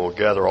Jerusalem, I will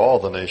gather all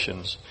the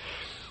nations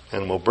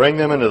and will bring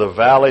them into the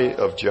valley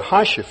of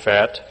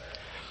Jehoshaphat.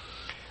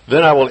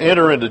 Then I will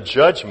enter into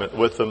judgment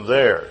with them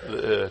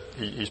there."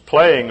 He's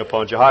playing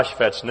upon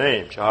Jehoshaphat's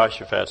name.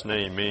 Jehoshaphat's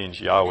name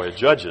means Yahweh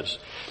judges.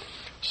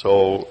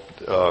 So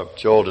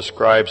Joel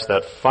describes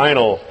that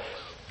final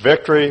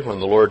victory when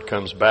the Lord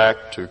comes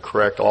back to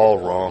correct all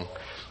wrong,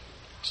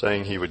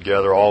 saying he would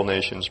gather all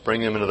nations, bring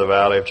them into the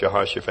valley of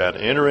Jehoshaphat,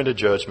 enter into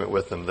judgment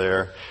with them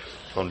there.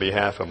 on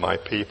behalf of my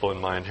people and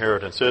my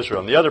inheritance Israel.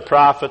 And the other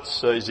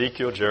prophets,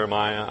 Ezekiel,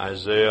 Jeremiah,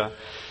 Isaiah,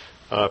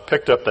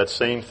 picked up that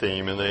same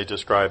theme, and they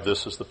described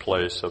this as the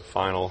place of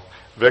final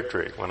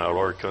victory when our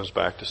Lord comes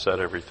back to set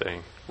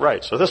everything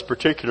right. So this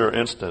particular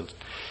instance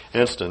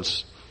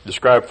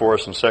described for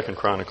us in 2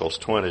 Chronicles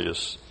 20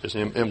 is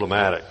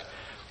emblematic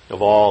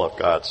of all of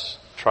God's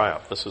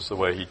triumph. This is the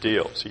way He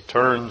deals. He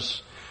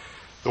turns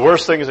the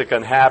worst things that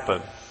can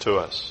happen to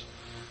us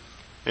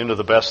into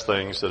the best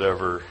things that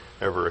ever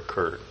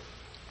occurred.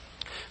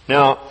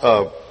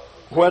 Now,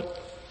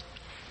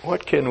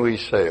 what can we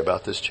say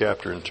about this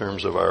chapter in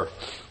terms of our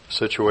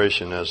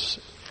situation as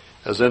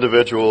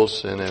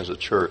individuals and as a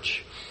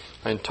church?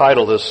 I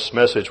entitled this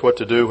message, What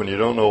to Do When You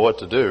Don't Know What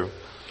to Do.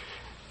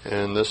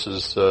 And this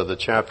is the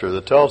chapter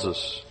that tells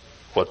us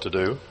what to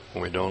do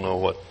when we don't know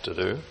what to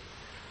do.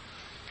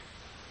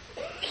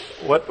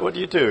 What do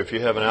you do if you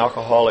have an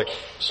alcoholic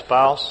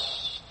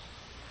spouse?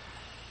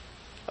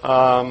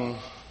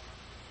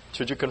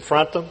 Should you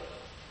confront them?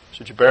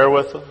 Should you bear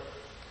with them?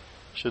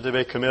 Should they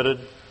be committed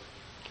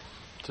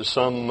to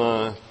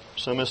some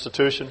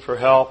institution for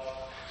help?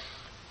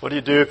 What do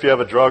you do if you have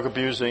a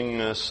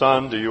drug-abusing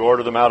son? Do you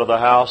order them out of the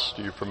house?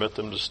 Do you permit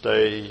them to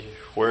stay?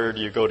 Where do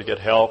you go to get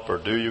help, or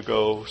do you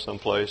go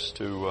someplace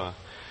to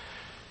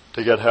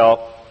get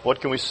help?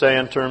 What can we say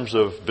in terms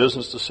of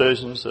business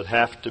decisions that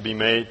have to be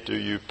made? Do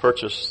you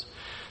purchase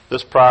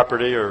this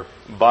property, or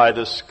buy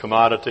this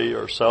commodity,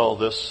 or sell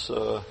this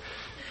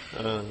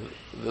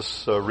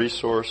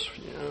resource?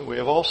 We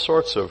have all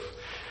sorts of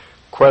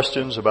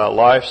questions about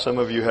life. Some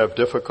of you have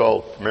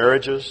difficult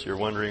marriages. You're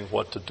wondering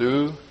what to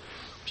do.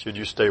 Should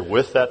you stay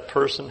with that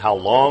person? How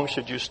long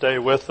should you stay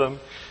with them?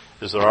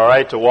 Is it all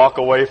right to walk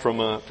away from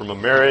a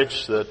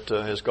marriage that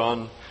has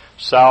gone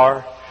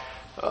sour?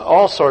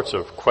 All sorts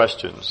of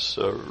questions,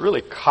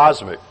 really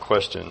cosmic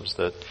questions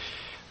that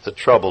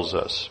troubles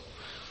us.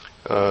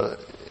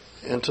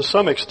 And to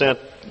some extent,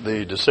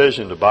 the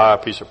decision to buy a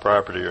piece of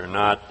property or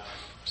not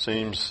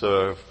seems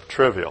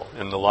trivial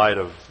in the light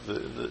of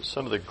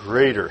some of the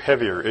greater,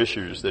 heavier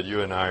issues that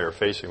you and I are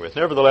facing with.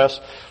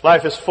 Nevertheless,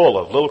 life is full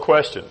of little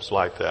questions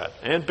like that,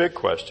 and big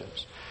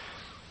questions.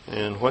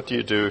 And what do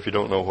you do if you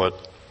don't know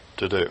what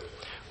to do?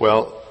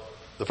 Well,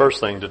 the first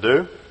thing to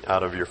do,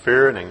 out of your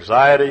fear and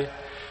anxiety,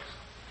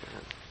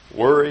 and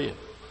worry,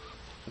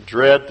 and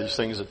dread, these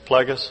things that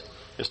plague us,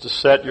 is to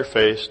set your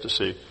face to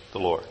seek the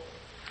Lord.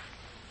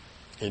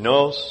 He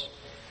knows.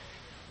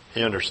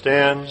 He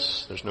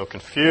understands. There's no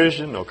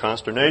confusion, no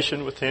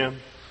consternation with Him.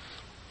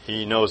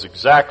 He knows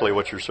exactly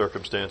what your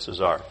circumstances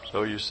are.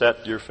 So you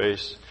set your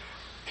face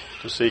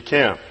to seek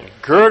Him. And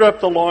gird up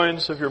the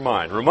loins of your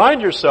mind.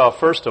 Remind yourself,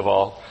 first of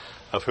all,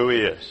 of who He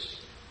is.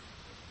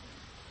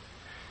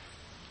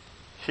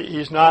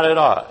 He's not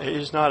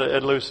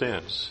at loose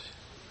ends.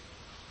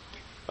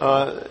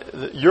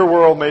 Your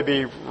world may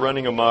be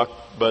running amok,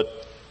 but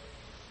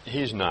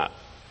He's not.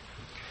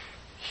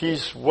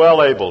 He's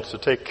well able to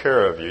take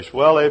care of you. He's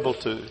well able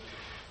to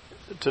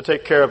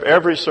take care of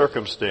every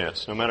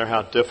circumstance, no matter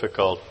how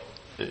difficult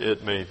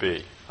it may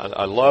be.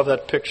 I love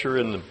that picture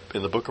in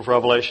the book of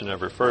Revelation.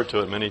 I've referred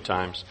to it many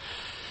times,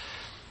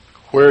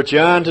 where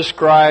John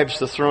describes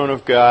the throne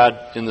of God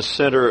in the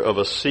center of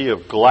a sea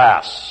of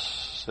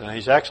glass. And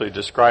he's actually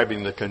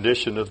describing the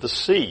condition of the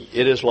sea.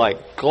 It is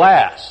like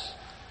glass.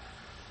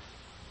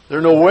 There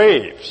are no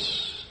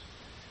waves,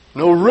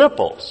 no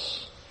ripples.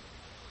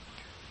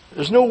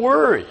 There's no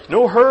worry,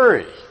 no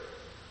hurry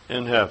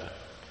in heaven.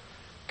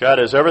 God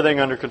has everything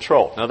under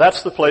control. Now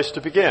that's the place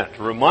to begin,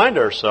 to remind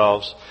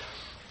ourselves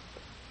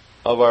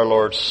of our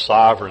Lord's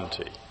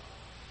sovereignty.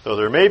 Though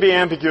there may be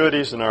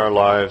ambiguities in our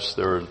lives,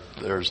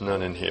 there's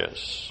none in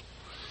His.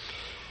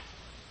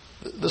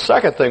 The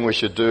second thing we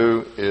should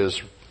do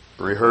is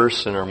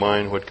rehearse in our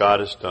mind what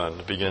God has done,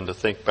 to begin to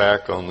think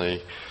back on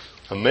the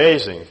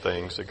amazing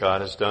things that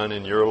God has done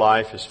in your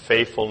life, His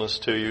faithfulness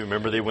to you.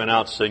 Remember, they went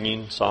out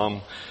singing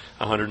Psalm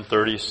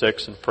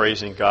 136 and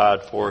praising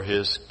God for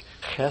His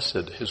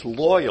chesed, His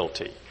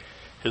loyalty,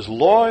 His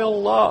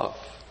loyal love,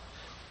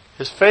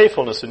 His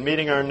faithfulness in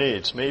meeting our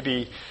needs.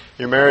 Maybe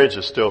your marriage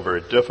is still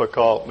very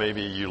difficult.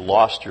 Maybe you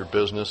lost your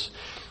business,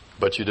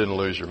 but you didn't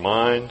lose your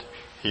mind.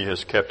 He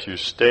has kept you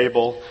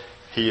stable.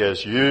 He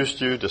has used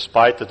you,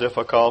 despite the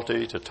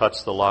difficulty, to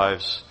touch the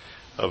lives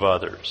of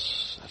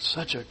others. That's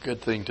such a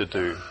good thing to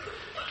do,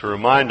 to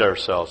remind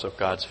ourselves of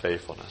God's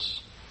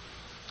faithfulness.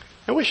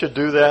 And we should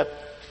do that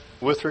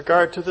with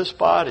regard to this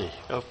body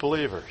of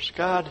believers.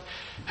 God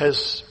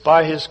has,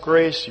 by His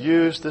grace,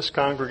 used this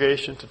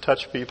congregation to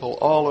touch people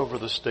all over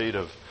the state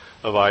of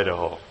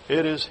Idaho.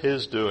 It is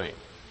His doing.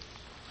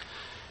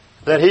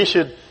 That He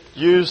should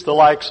use the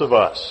likes of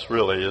us,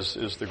 really,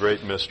 is the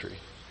great mystery.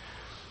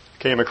 I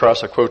came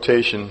across a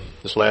quotation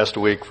this last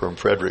week from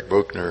Frederick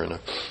Buechner in a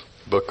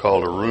book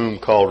called A Room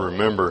Called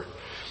Remember,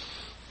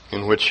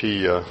 in which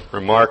he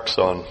remarks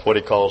on what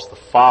he calls the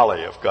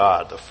folly of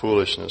God, the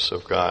foolishness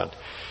of God.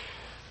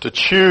 To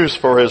choose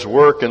for His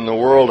work in the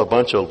world a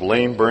bunch of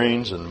lame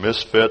brains and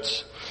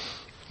misfits,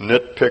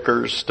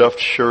 nitpickers, stuffed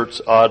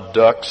shirts, odd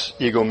ducks,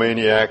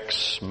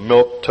 egomaniacs,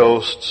 milk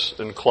toasts,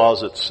 and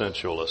closet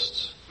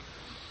sensualists.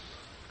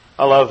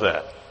 I love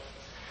that.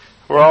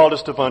 We're all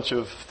just a bunch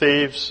of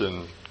thieves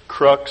and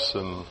crooks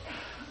and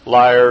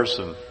liars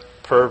and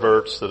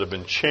perverts that have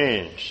been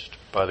changed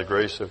by the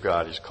grace of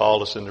God. He's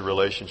called us into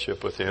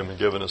relationship with Him and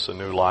given us a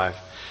new life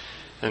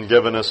and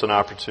given us an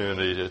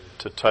opportunity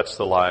to touch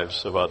the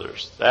lives of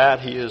others. That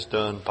He has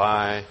done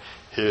by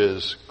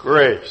His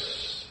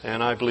grace.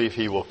 And I believe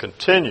He will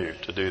continue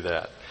to do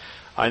that.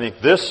 I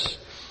think this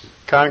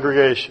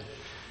congregation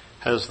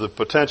has the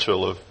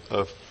potential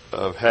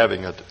of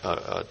having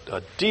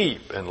a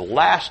deep and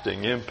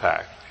lasting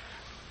impact,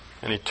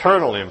 an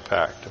eternal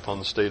impact upon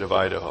the state of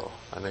Idaho.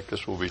 I think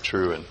this will be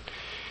true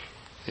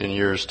in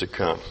years to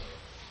come.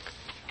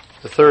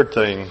 The third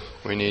thing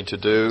we need to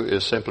do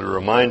is simply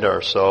remind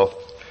ourselves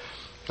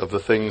of the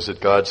things that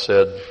God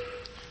said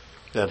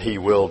that He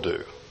will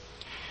do.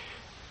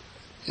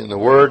 In the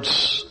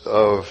words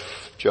of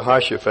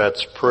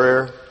Jehoshaphat's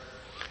prayer,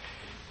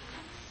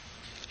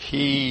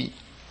 He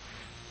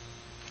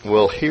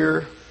will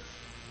hear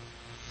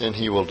and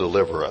He will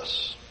deliver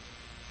us.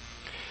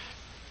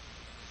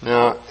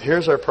 Now,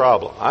 here's our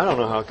problem. I don't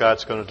know how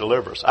God's going to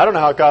deliver us. I don't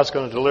know how God's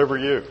going to deliver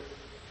you.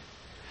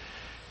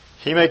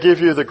 He may give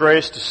you the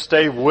grace to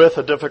stay with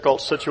a difficult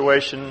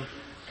situation.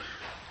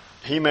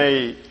 He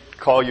may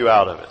call you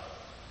out of it.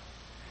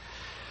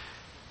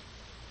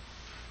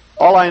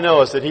 All I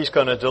know is that He's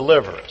going to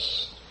deliver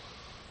us.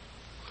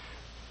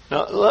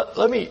 Now,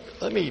 let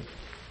me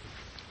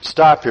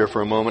stop here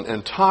for a moment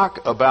and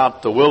talk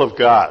about the will of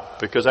God,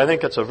 because I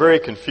think it's a very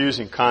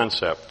confusing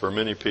concept for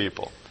many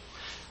people.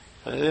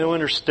 They don't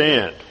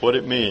understand what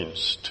it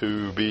means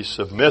to be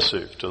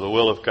submissive to the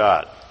will of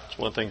God. It's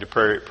one thing to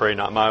pray,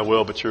 not my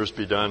will, but yours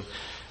be done.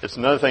 It's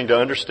another thing to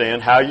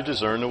understand how you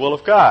discern the will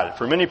of God.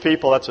 For many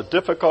people, that's a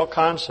difficult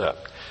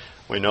concept.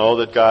 We know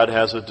that God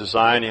has a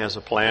design, He has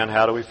a plan.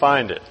 How do we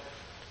find it?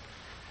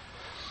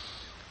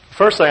 The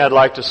first thing I'd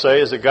like to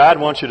say is that God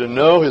wants you to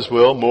know His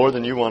will more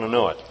than you want to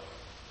know it.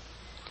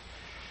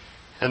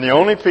 And the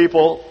only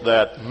people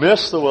that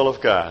miss the will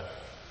of God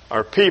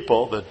are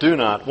people that do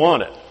not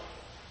want it.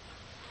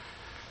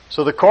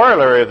 So the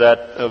corollary of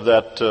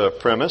that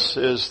premise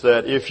is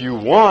that if you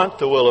want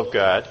the will of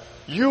God,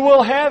 you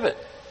will have it.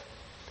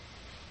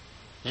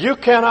 You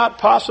cannot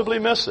possibly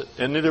miss it,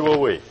 and neither will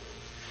we.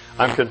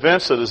 I'm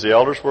convinced that as the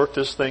elders work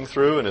this thing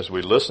through and as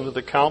we listen to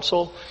the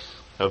counsel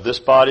of this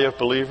body of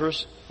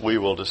believers, we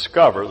will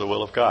discover the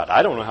will of God.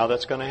 I don't know how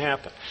that's going to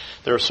happen.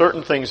 There are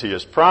certain things He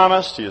has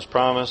promised. He has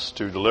promised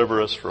to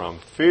deliver us from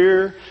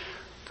fear,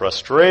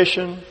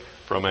 frustration,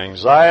 from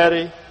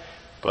anxiety.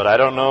 But I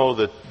don't know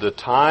the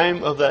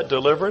time of that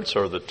deliverance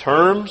or the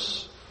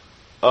terms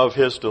of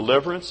His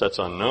deliverance. That's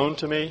unknown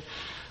to me.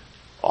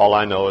 All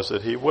I know is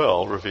that He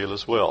will reveal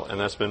His will. And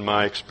that's been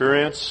my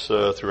experience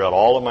throughout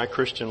all of my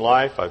Christian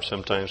life. I've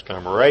sometimes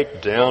come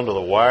right down to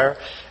the wire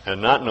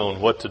and not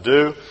known what to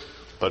do.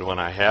 But when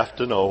I have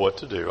to know what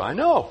to do, I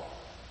know.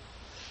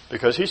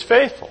 Because He's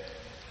faithful.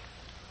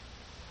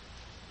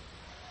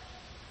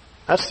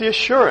 That's the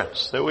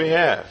assurance that we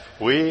have.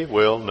 We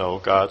will know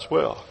God's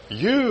will.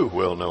 You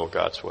will know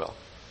God's will.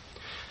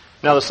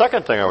 Now, the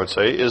second thing I would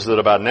say is that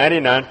about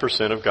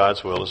 99% of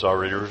God's will is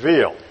already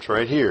revealed. It's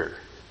right here.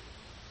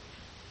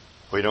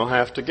 We don't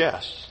have to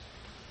guess.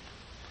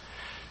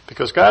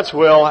 Because God's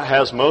will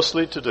has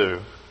mostly to do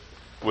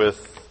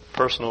with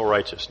personal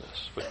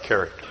righteousness, with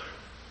character.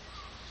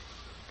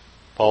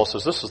 Paul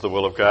says this is the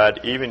will of God,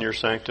 even your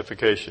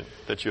sanctification,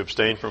 that you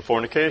abstain from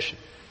fornication.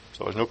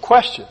 So there's no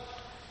question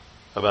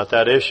about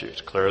that issue. It's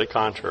clearly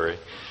contrary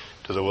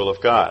to the will of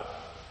God.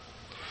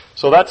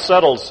 So that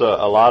settles a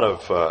lot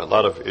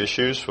of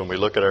issues when we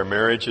look at our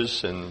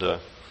marriages and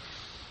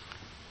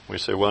we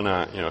say, well,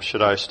 now,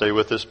 should I stay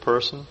with this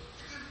person?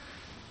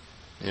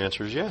 The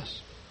answer is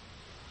yes.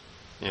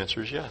 The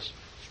answer is yes.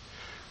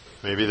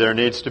 Maybe there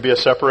needs to be a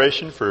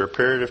separation for a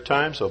period of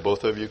time so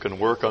both of you can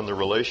work on the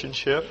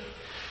relationship.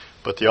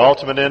 But the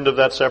ultimate end of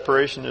that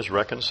separation is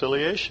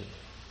reconciliation.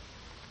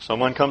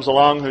 Someone comes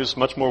along who's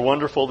much more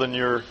wonderful than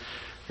your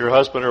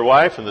husband or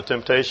wife, and the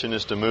temptation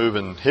is to move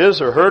in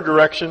his or her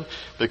direction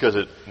because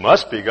it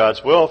must be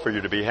God's will for you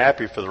to be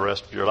happy for the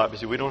rest of your life. You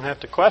see, we don't have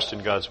to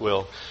question God's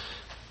will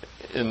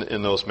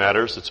in those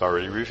matters. It's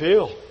already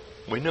revealed.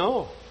 We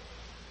know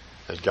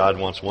that God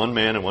wants one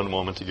man and one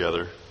woman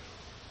together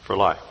for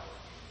life.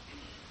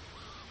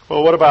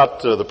 Well, what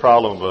about the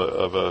problem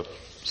of a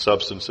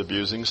substance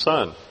abusing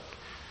son?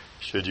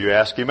 Should you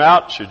ask him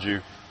out? Should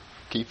you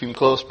keep him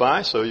close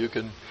by so you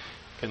can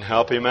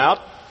help him out?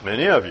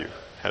 Many of you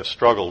have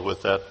struggled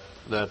with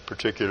that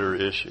particular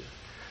issue.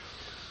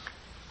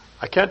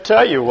 I can't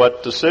tell you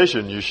what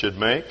decision you should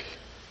make,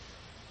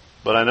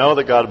 but I know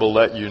that God will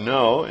let you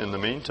know in the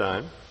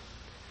meantime.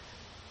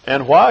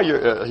 And while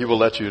He will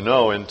let you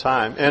know in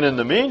time, and in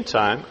the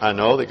meantime, I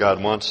know that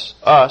God wants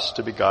us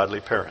to be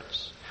godly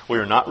parents. We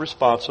are not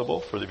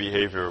responsible for the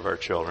behavior of our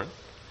children.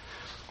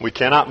 We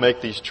cannot make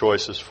these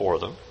choices for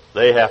them.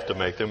 They have to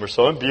make them. We're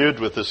so imbued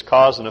with this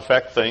cause and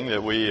effect thing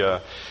that we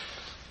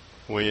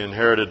we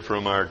inherited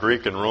from our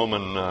Greek and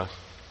Roman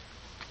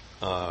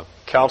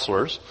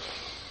counselors,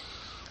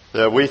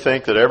 that we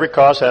think that every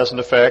cause has an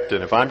effect,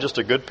 and if I'm just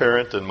a good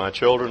parent, then my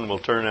children will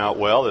turn out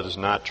well. It is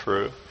not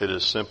true. It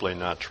is simply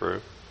not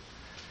true.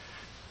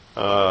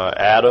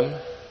 Adam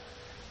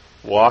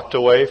walked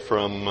away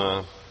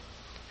from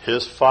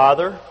his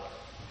father,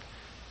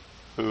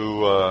 who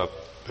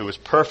was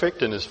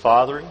perfect in his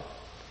fathering.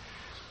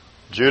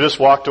 Judas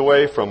walked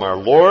away from our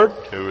Lord,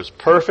 who was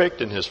perfect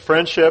in his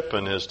friendship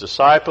and his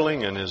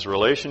discipling and his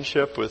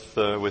relationship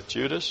with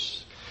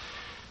Judas.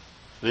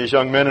 These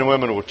young men and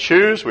women will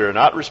choose. We are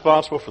not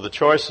responsible for the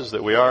choices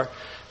that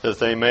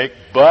they make,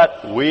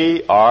 but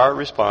we are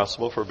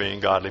responsible for being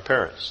godly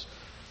parents.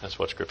 That's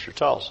what Scripture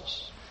tells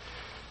us.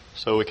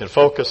 So we can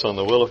focus on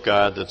the will of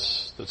God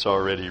that's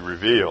already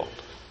revealed.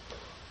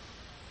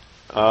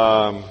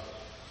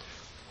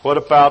 What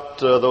about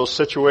those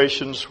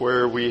situations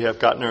where we have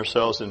gotten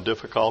ourselves in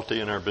difficulty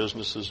in our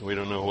businesses and we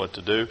don't know what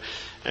to do,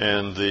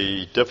 and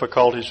the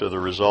difficulties are the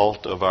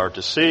result of our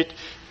deceit?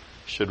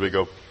 Should we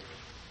go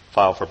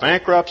file for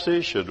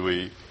bankruptcy?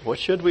 What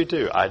should we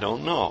do? I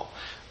don't know.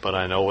 But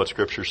I know what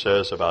Scripture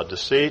says about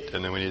deceit,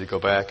 and then we need to go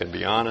back and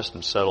be honest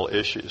and settle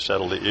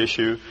the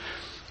issue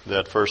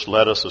that first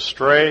led us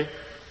astray,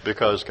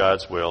 because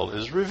God's will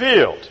is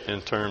revealed in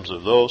terms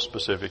of those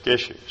specific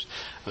issues.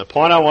 And the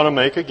point I want to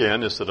make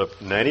again is that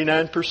 90 to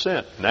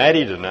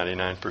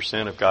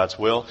 99% of God's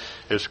will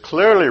is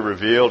clearly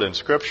revealed in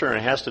Scripture, and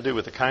it has to do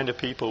with the kind of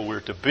people we're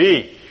to be.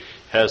 It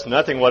has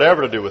nothing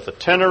whatever to do with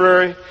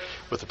itinerary,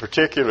 with the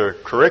particular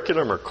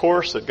curriculum or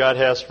course that God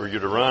has for you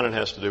to run. It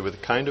has to do with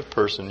the kind of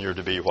person you're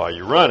to be while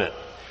you run it.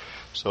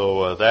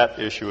 So that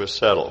issue is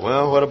settled.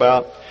 Well, what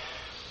about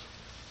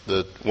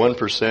the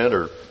 1%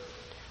 or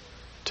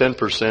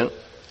 10%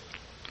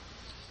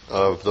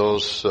 of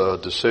those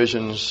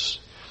decisions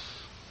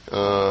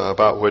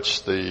about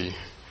which the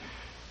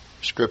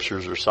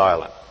Scriptures are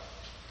silent?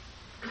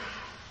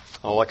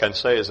 All I can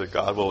say is that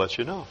God will let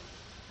you know.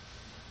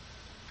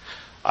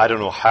 I don't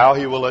know how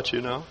He will let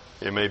you know.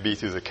 It may be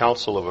through the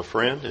counsel of a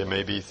friend. It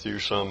may be through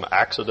some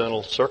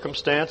accidental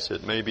circumstance.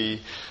 It may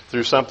be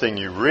through something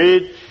you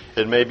read.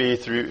 It may be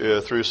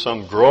through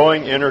some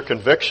growing inner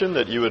conviction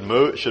that you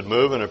should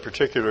move in a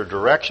particular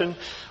direction.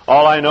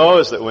 All I know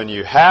is that when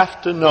you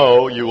have to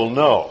know, you will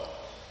know.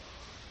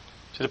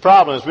 See, the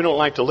problem is we don't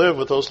like to live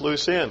with those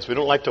loose ends. We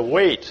don't like to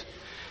wait.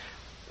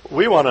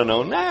 We want to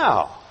know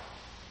now.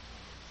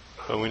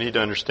 But we need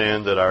to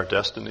understand that our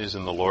destiny is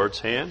in the Lord's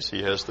hands.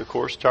 He has the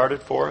course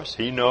charted for us.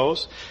 He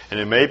knows. And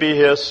it may be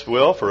His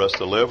will for us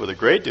to live with a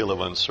great deal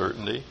of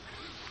uncertainty,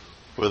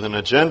 with an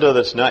agenda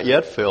that's not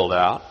yet filled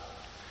out,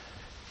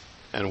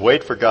 and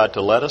wait for God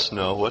to let us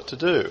know what to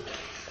do.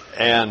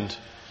 And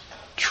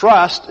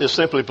trust is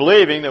simply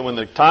believing that when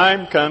the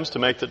time comes to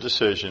make the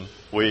decision,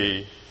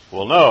 we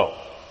will know.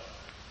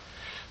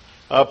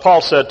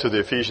 Paul said to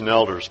the Ephesian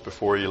elders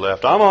before he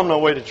left, I'm on my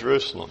way to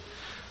Jerusalem,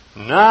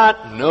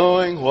 not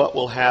knowing what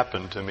will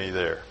happen to me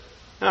there.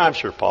 Now, I'm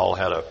sure Paul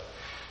had a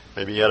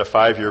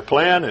 5-year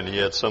plan, and he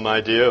had some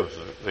idea of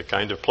the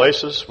kind of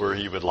places where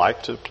he would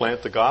like to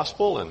plant the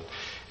gospel, and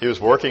he was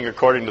working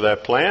according to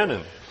that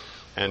plan,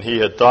 and he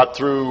had thought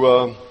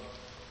through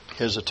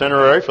his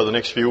itinerary for the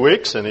next few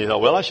weeks, and he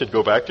thought, well, I should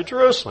go back to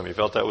Jerusalem. He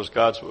felt that was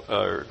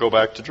go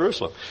back to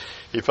Jerusalem.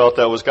 He felt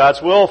that was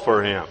God's will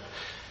for him.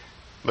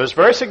 But it's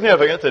very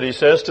significant that he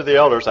says to the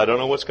elders, I don't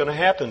know what's going to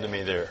happen to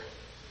me there.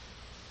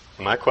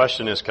 My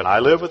question is, can I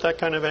live with that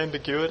kind of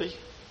ambiguity?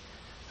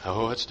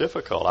 Oh, it's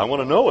difficult. I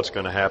want to know what's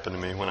going to happen to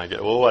me when I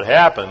get... Well, what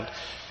happened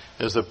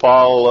is that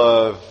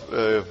Paul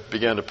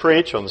began to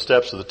preach on the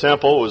steps of the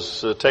temple,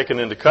 was taken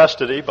into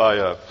custody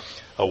by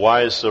a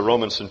wise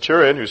Roman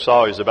centurion who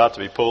saw he was about to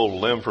be pulled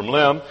limb from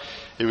limb.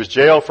 He was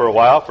jailed for a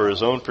while for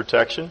his own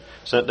protection,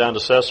 sent down to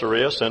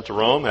Caesarea, sent to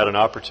Rome, had an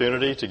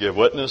opportunity to give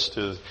witness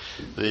to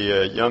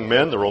the young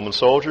men, the Roman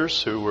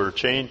soldiers, who were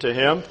chained to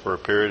him for a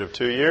period of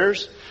 2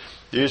 years.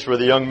 These were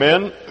the young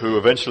men who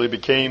eventually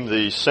became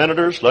the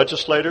senators,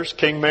 legislators,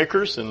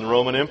 kingmakers in the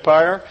Roman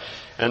Empire,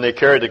 and they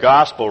carried the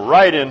gospel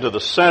right into the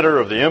center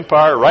of the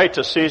empire, right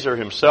to Caesar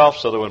himself,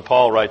 so that when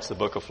Paul writes the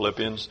book of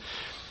Philippians,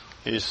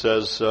 he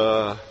says,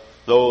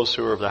 those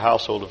who are of the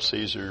household of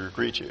Caesar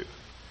greet you.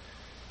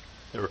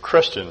 There were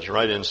Christians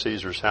right in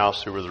Caesar's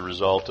house who were the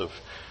result of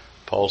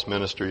Paul's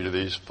ministry to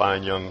these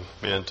fine young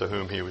men to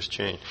whom he was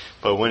chained.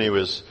 But when he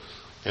was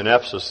in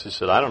Ephesus, he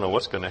said, I don't know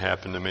what's going to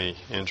happen to me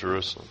in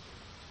Jerusalem.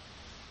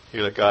 He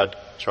let God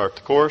chart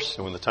the course,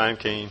 and when the time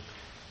came,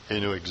 he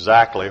knew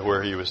exactly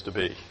where he was to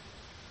be.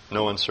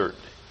 No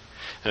uncertainty.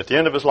 And at the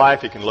end of his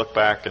life, he can look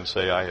back and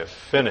say, I have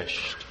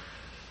finished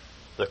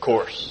the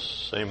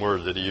course. Same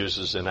word that he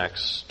uses in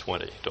Acts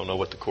 20. Don't know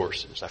what the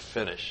course is. I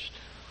finished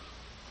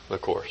the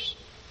course.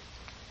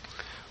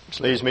 Which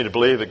leads me to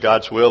believe that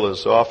God's will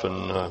is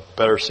often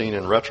better seen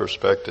in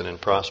retrospect than in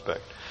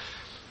prospect.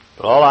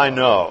 But all I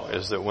know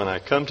is that when I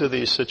come to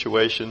these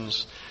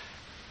situations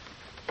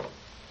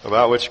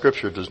about which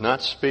Scripture does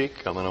not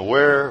speak, I'm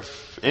unaware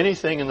of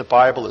anything in the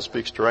Bible that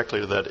speaks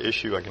directly to that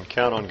issue, I can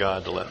count on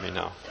God to let me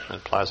know. And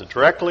applies it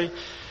directly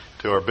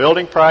to our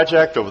building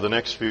project over the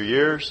next few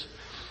years,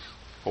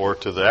 or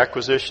to the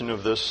acquisition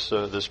of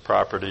this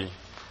property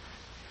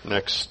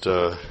next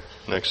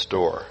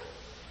door.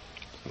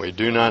 We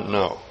do not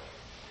know.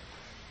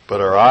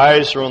 But our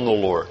eyes are on the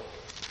Lord,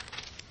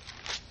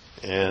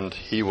 and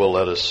He will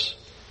let us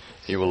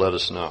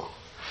know.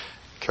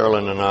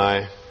 Carolyn and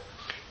I,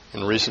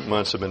 in recent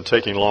months, have been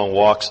taking long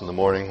walks in the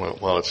morning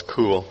while it's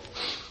cool,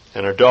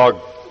 and our dog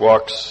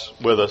walks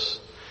with us.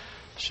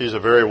 She's a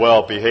very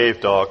well-behaved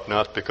dog,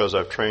 not because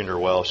I've trained her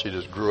well. She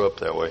just grew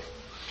up that way.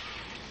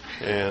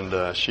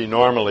 And she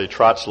normally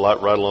trots right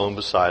along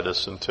beside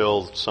us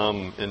until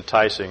some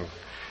enticing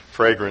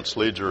fragrance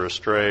leads her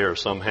astray, or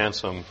some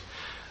handsome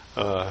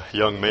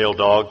young male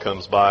dog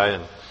comes by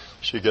and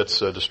she gets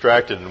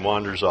distracted and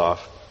wanders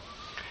off.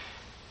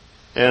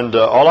 And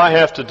all I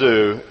have to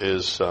do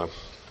is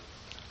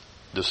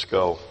just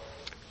go.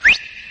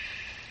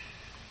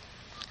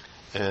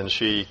 And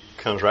she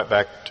comes right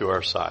back to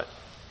our side.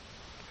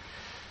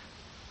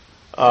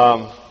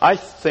 I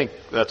think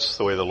that's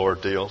the way the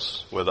Lord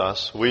deals with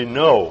us. We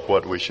know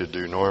what we should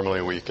do.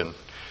 Normally we can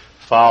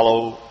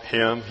follow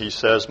Him. He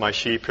says, "My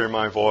sheep hear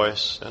my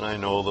voice, and I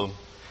know them,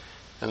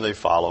 and they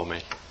follow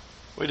me."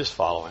 We just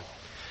follow Him.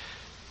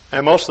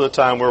 And most of the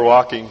time we're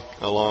walking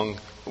along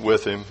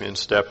with Him, in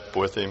step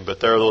with Him, but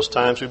there are those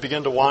times we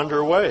begin to wander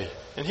away,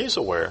 and He's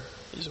aware.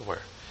 He's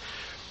aware.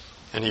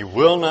 And He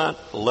will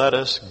not let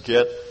us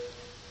get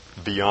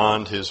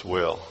beyond His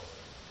will.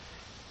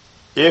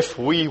 If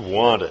we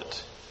want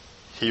it,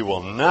 He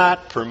will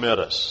not permit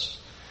us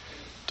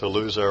to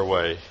lose our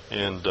way.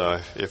 And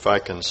if I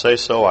can say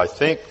so, I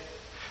think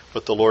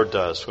what the Lord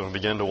does when we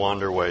begin to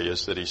wander away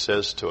is that He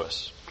says to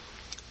us,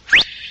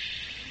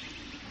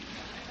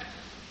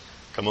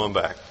 "Come on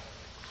back.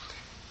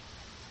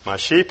 My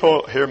sheep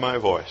hear my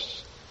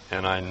voice,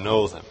 and I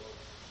know them,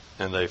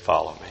 and they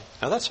follow me."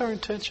 Now that's our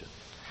intention.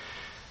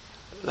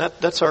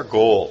 That's our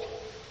goal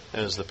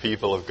as the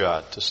people of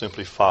God, to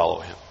simply follow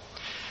Him.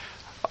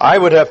 I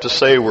would have to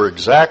say we're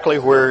exactly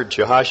where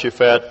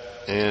Jehoshaphat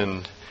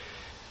and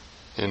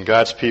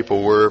God's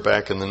people were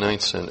back in the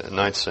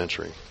 9th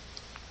century.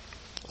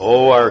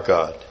 Oh, our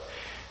God,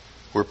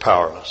 we're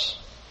powerless.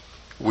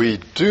 We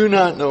do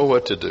not know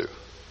what to do,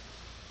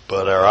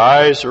 but our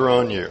eyes are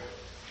on You.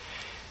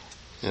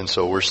 And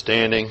so we're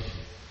standing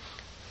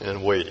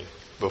and waiting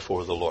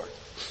before the Lord.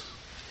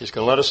 He's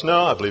going to let us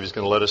know. I believe He's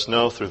going to let us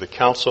know through the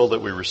counsel that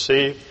we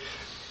receive,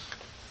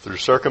 through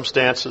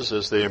circumstances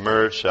as they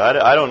emerge.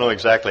 I don't know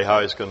exactly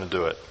how He's going to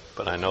do it,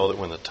 but I know that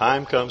when the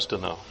time comes to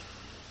know,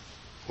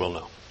 we'll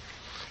know.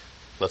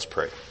 Let's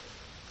pray.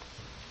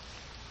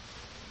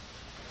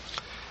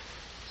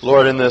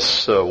 Lord, in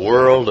this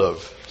world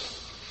of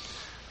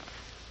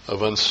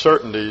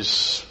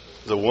uncertainties,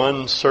 the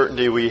one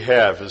certainty we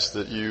have is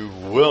that You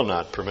will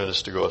not permit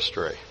us to go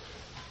astray.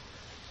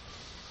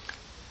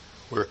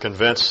 We're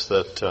convinced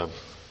that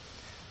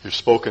You've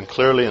spoken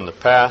clearly in the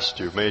past.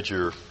 You've made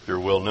your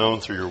will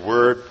known through Your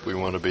Word. We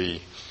want to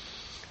be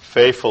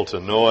faithful to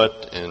know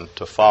it and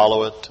to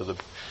follow it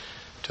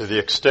to the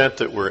extent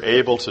that we're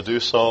able to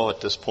do so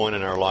at this point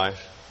in our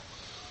life.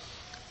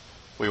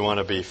 We want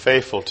to be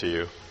faithful to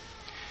You.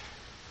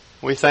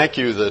 We thank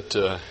You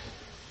that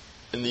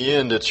in the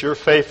end it's Your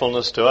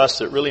faithfulness to us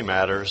that really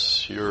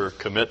matters, Your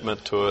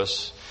commitment to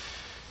us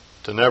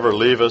to never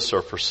leave us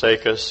or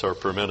forsake us or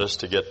permit us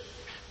to get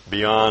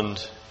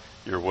beyond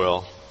Your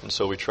will. And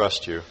so we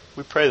trust You.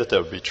 We pray that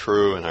would be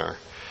true in our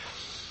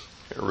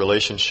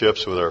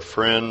relationships with our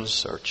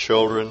friends, our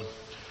children,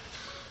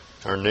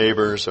 our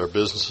neighbors, our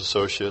business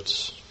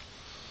associates.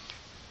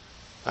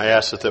 I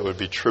ask that would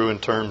be true in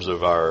terms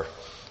of our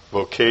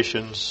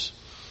vocations,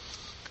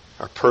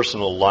 our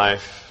personal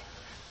life,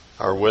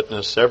 our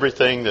witness,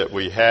 everything that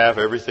we have,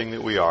 everything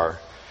that we are.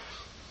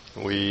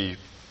 We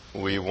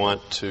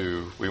want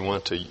to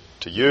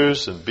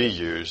use and be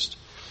used.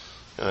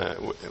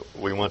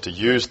 We want to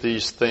use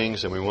these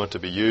things, and we want to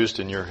be used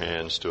in Your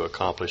hands to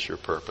accomplish Your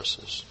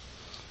purposes.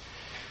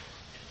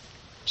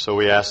 So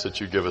we ask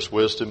that You give us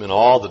wisdom in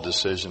all the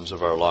decisions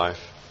of our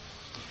life.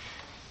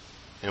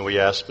 And we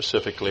ask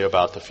specifically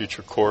about the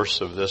future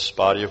course of this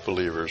body of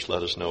believers.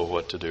 Let us know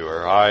what to do.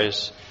 Our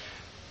eyes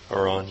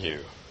are on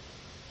You.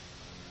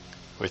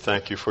 We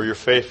thank You for Your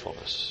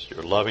faithfulness,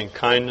 Your loving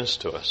kindness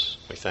to us.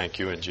 We thank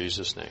You in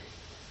Jesus' name.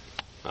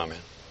 Amen.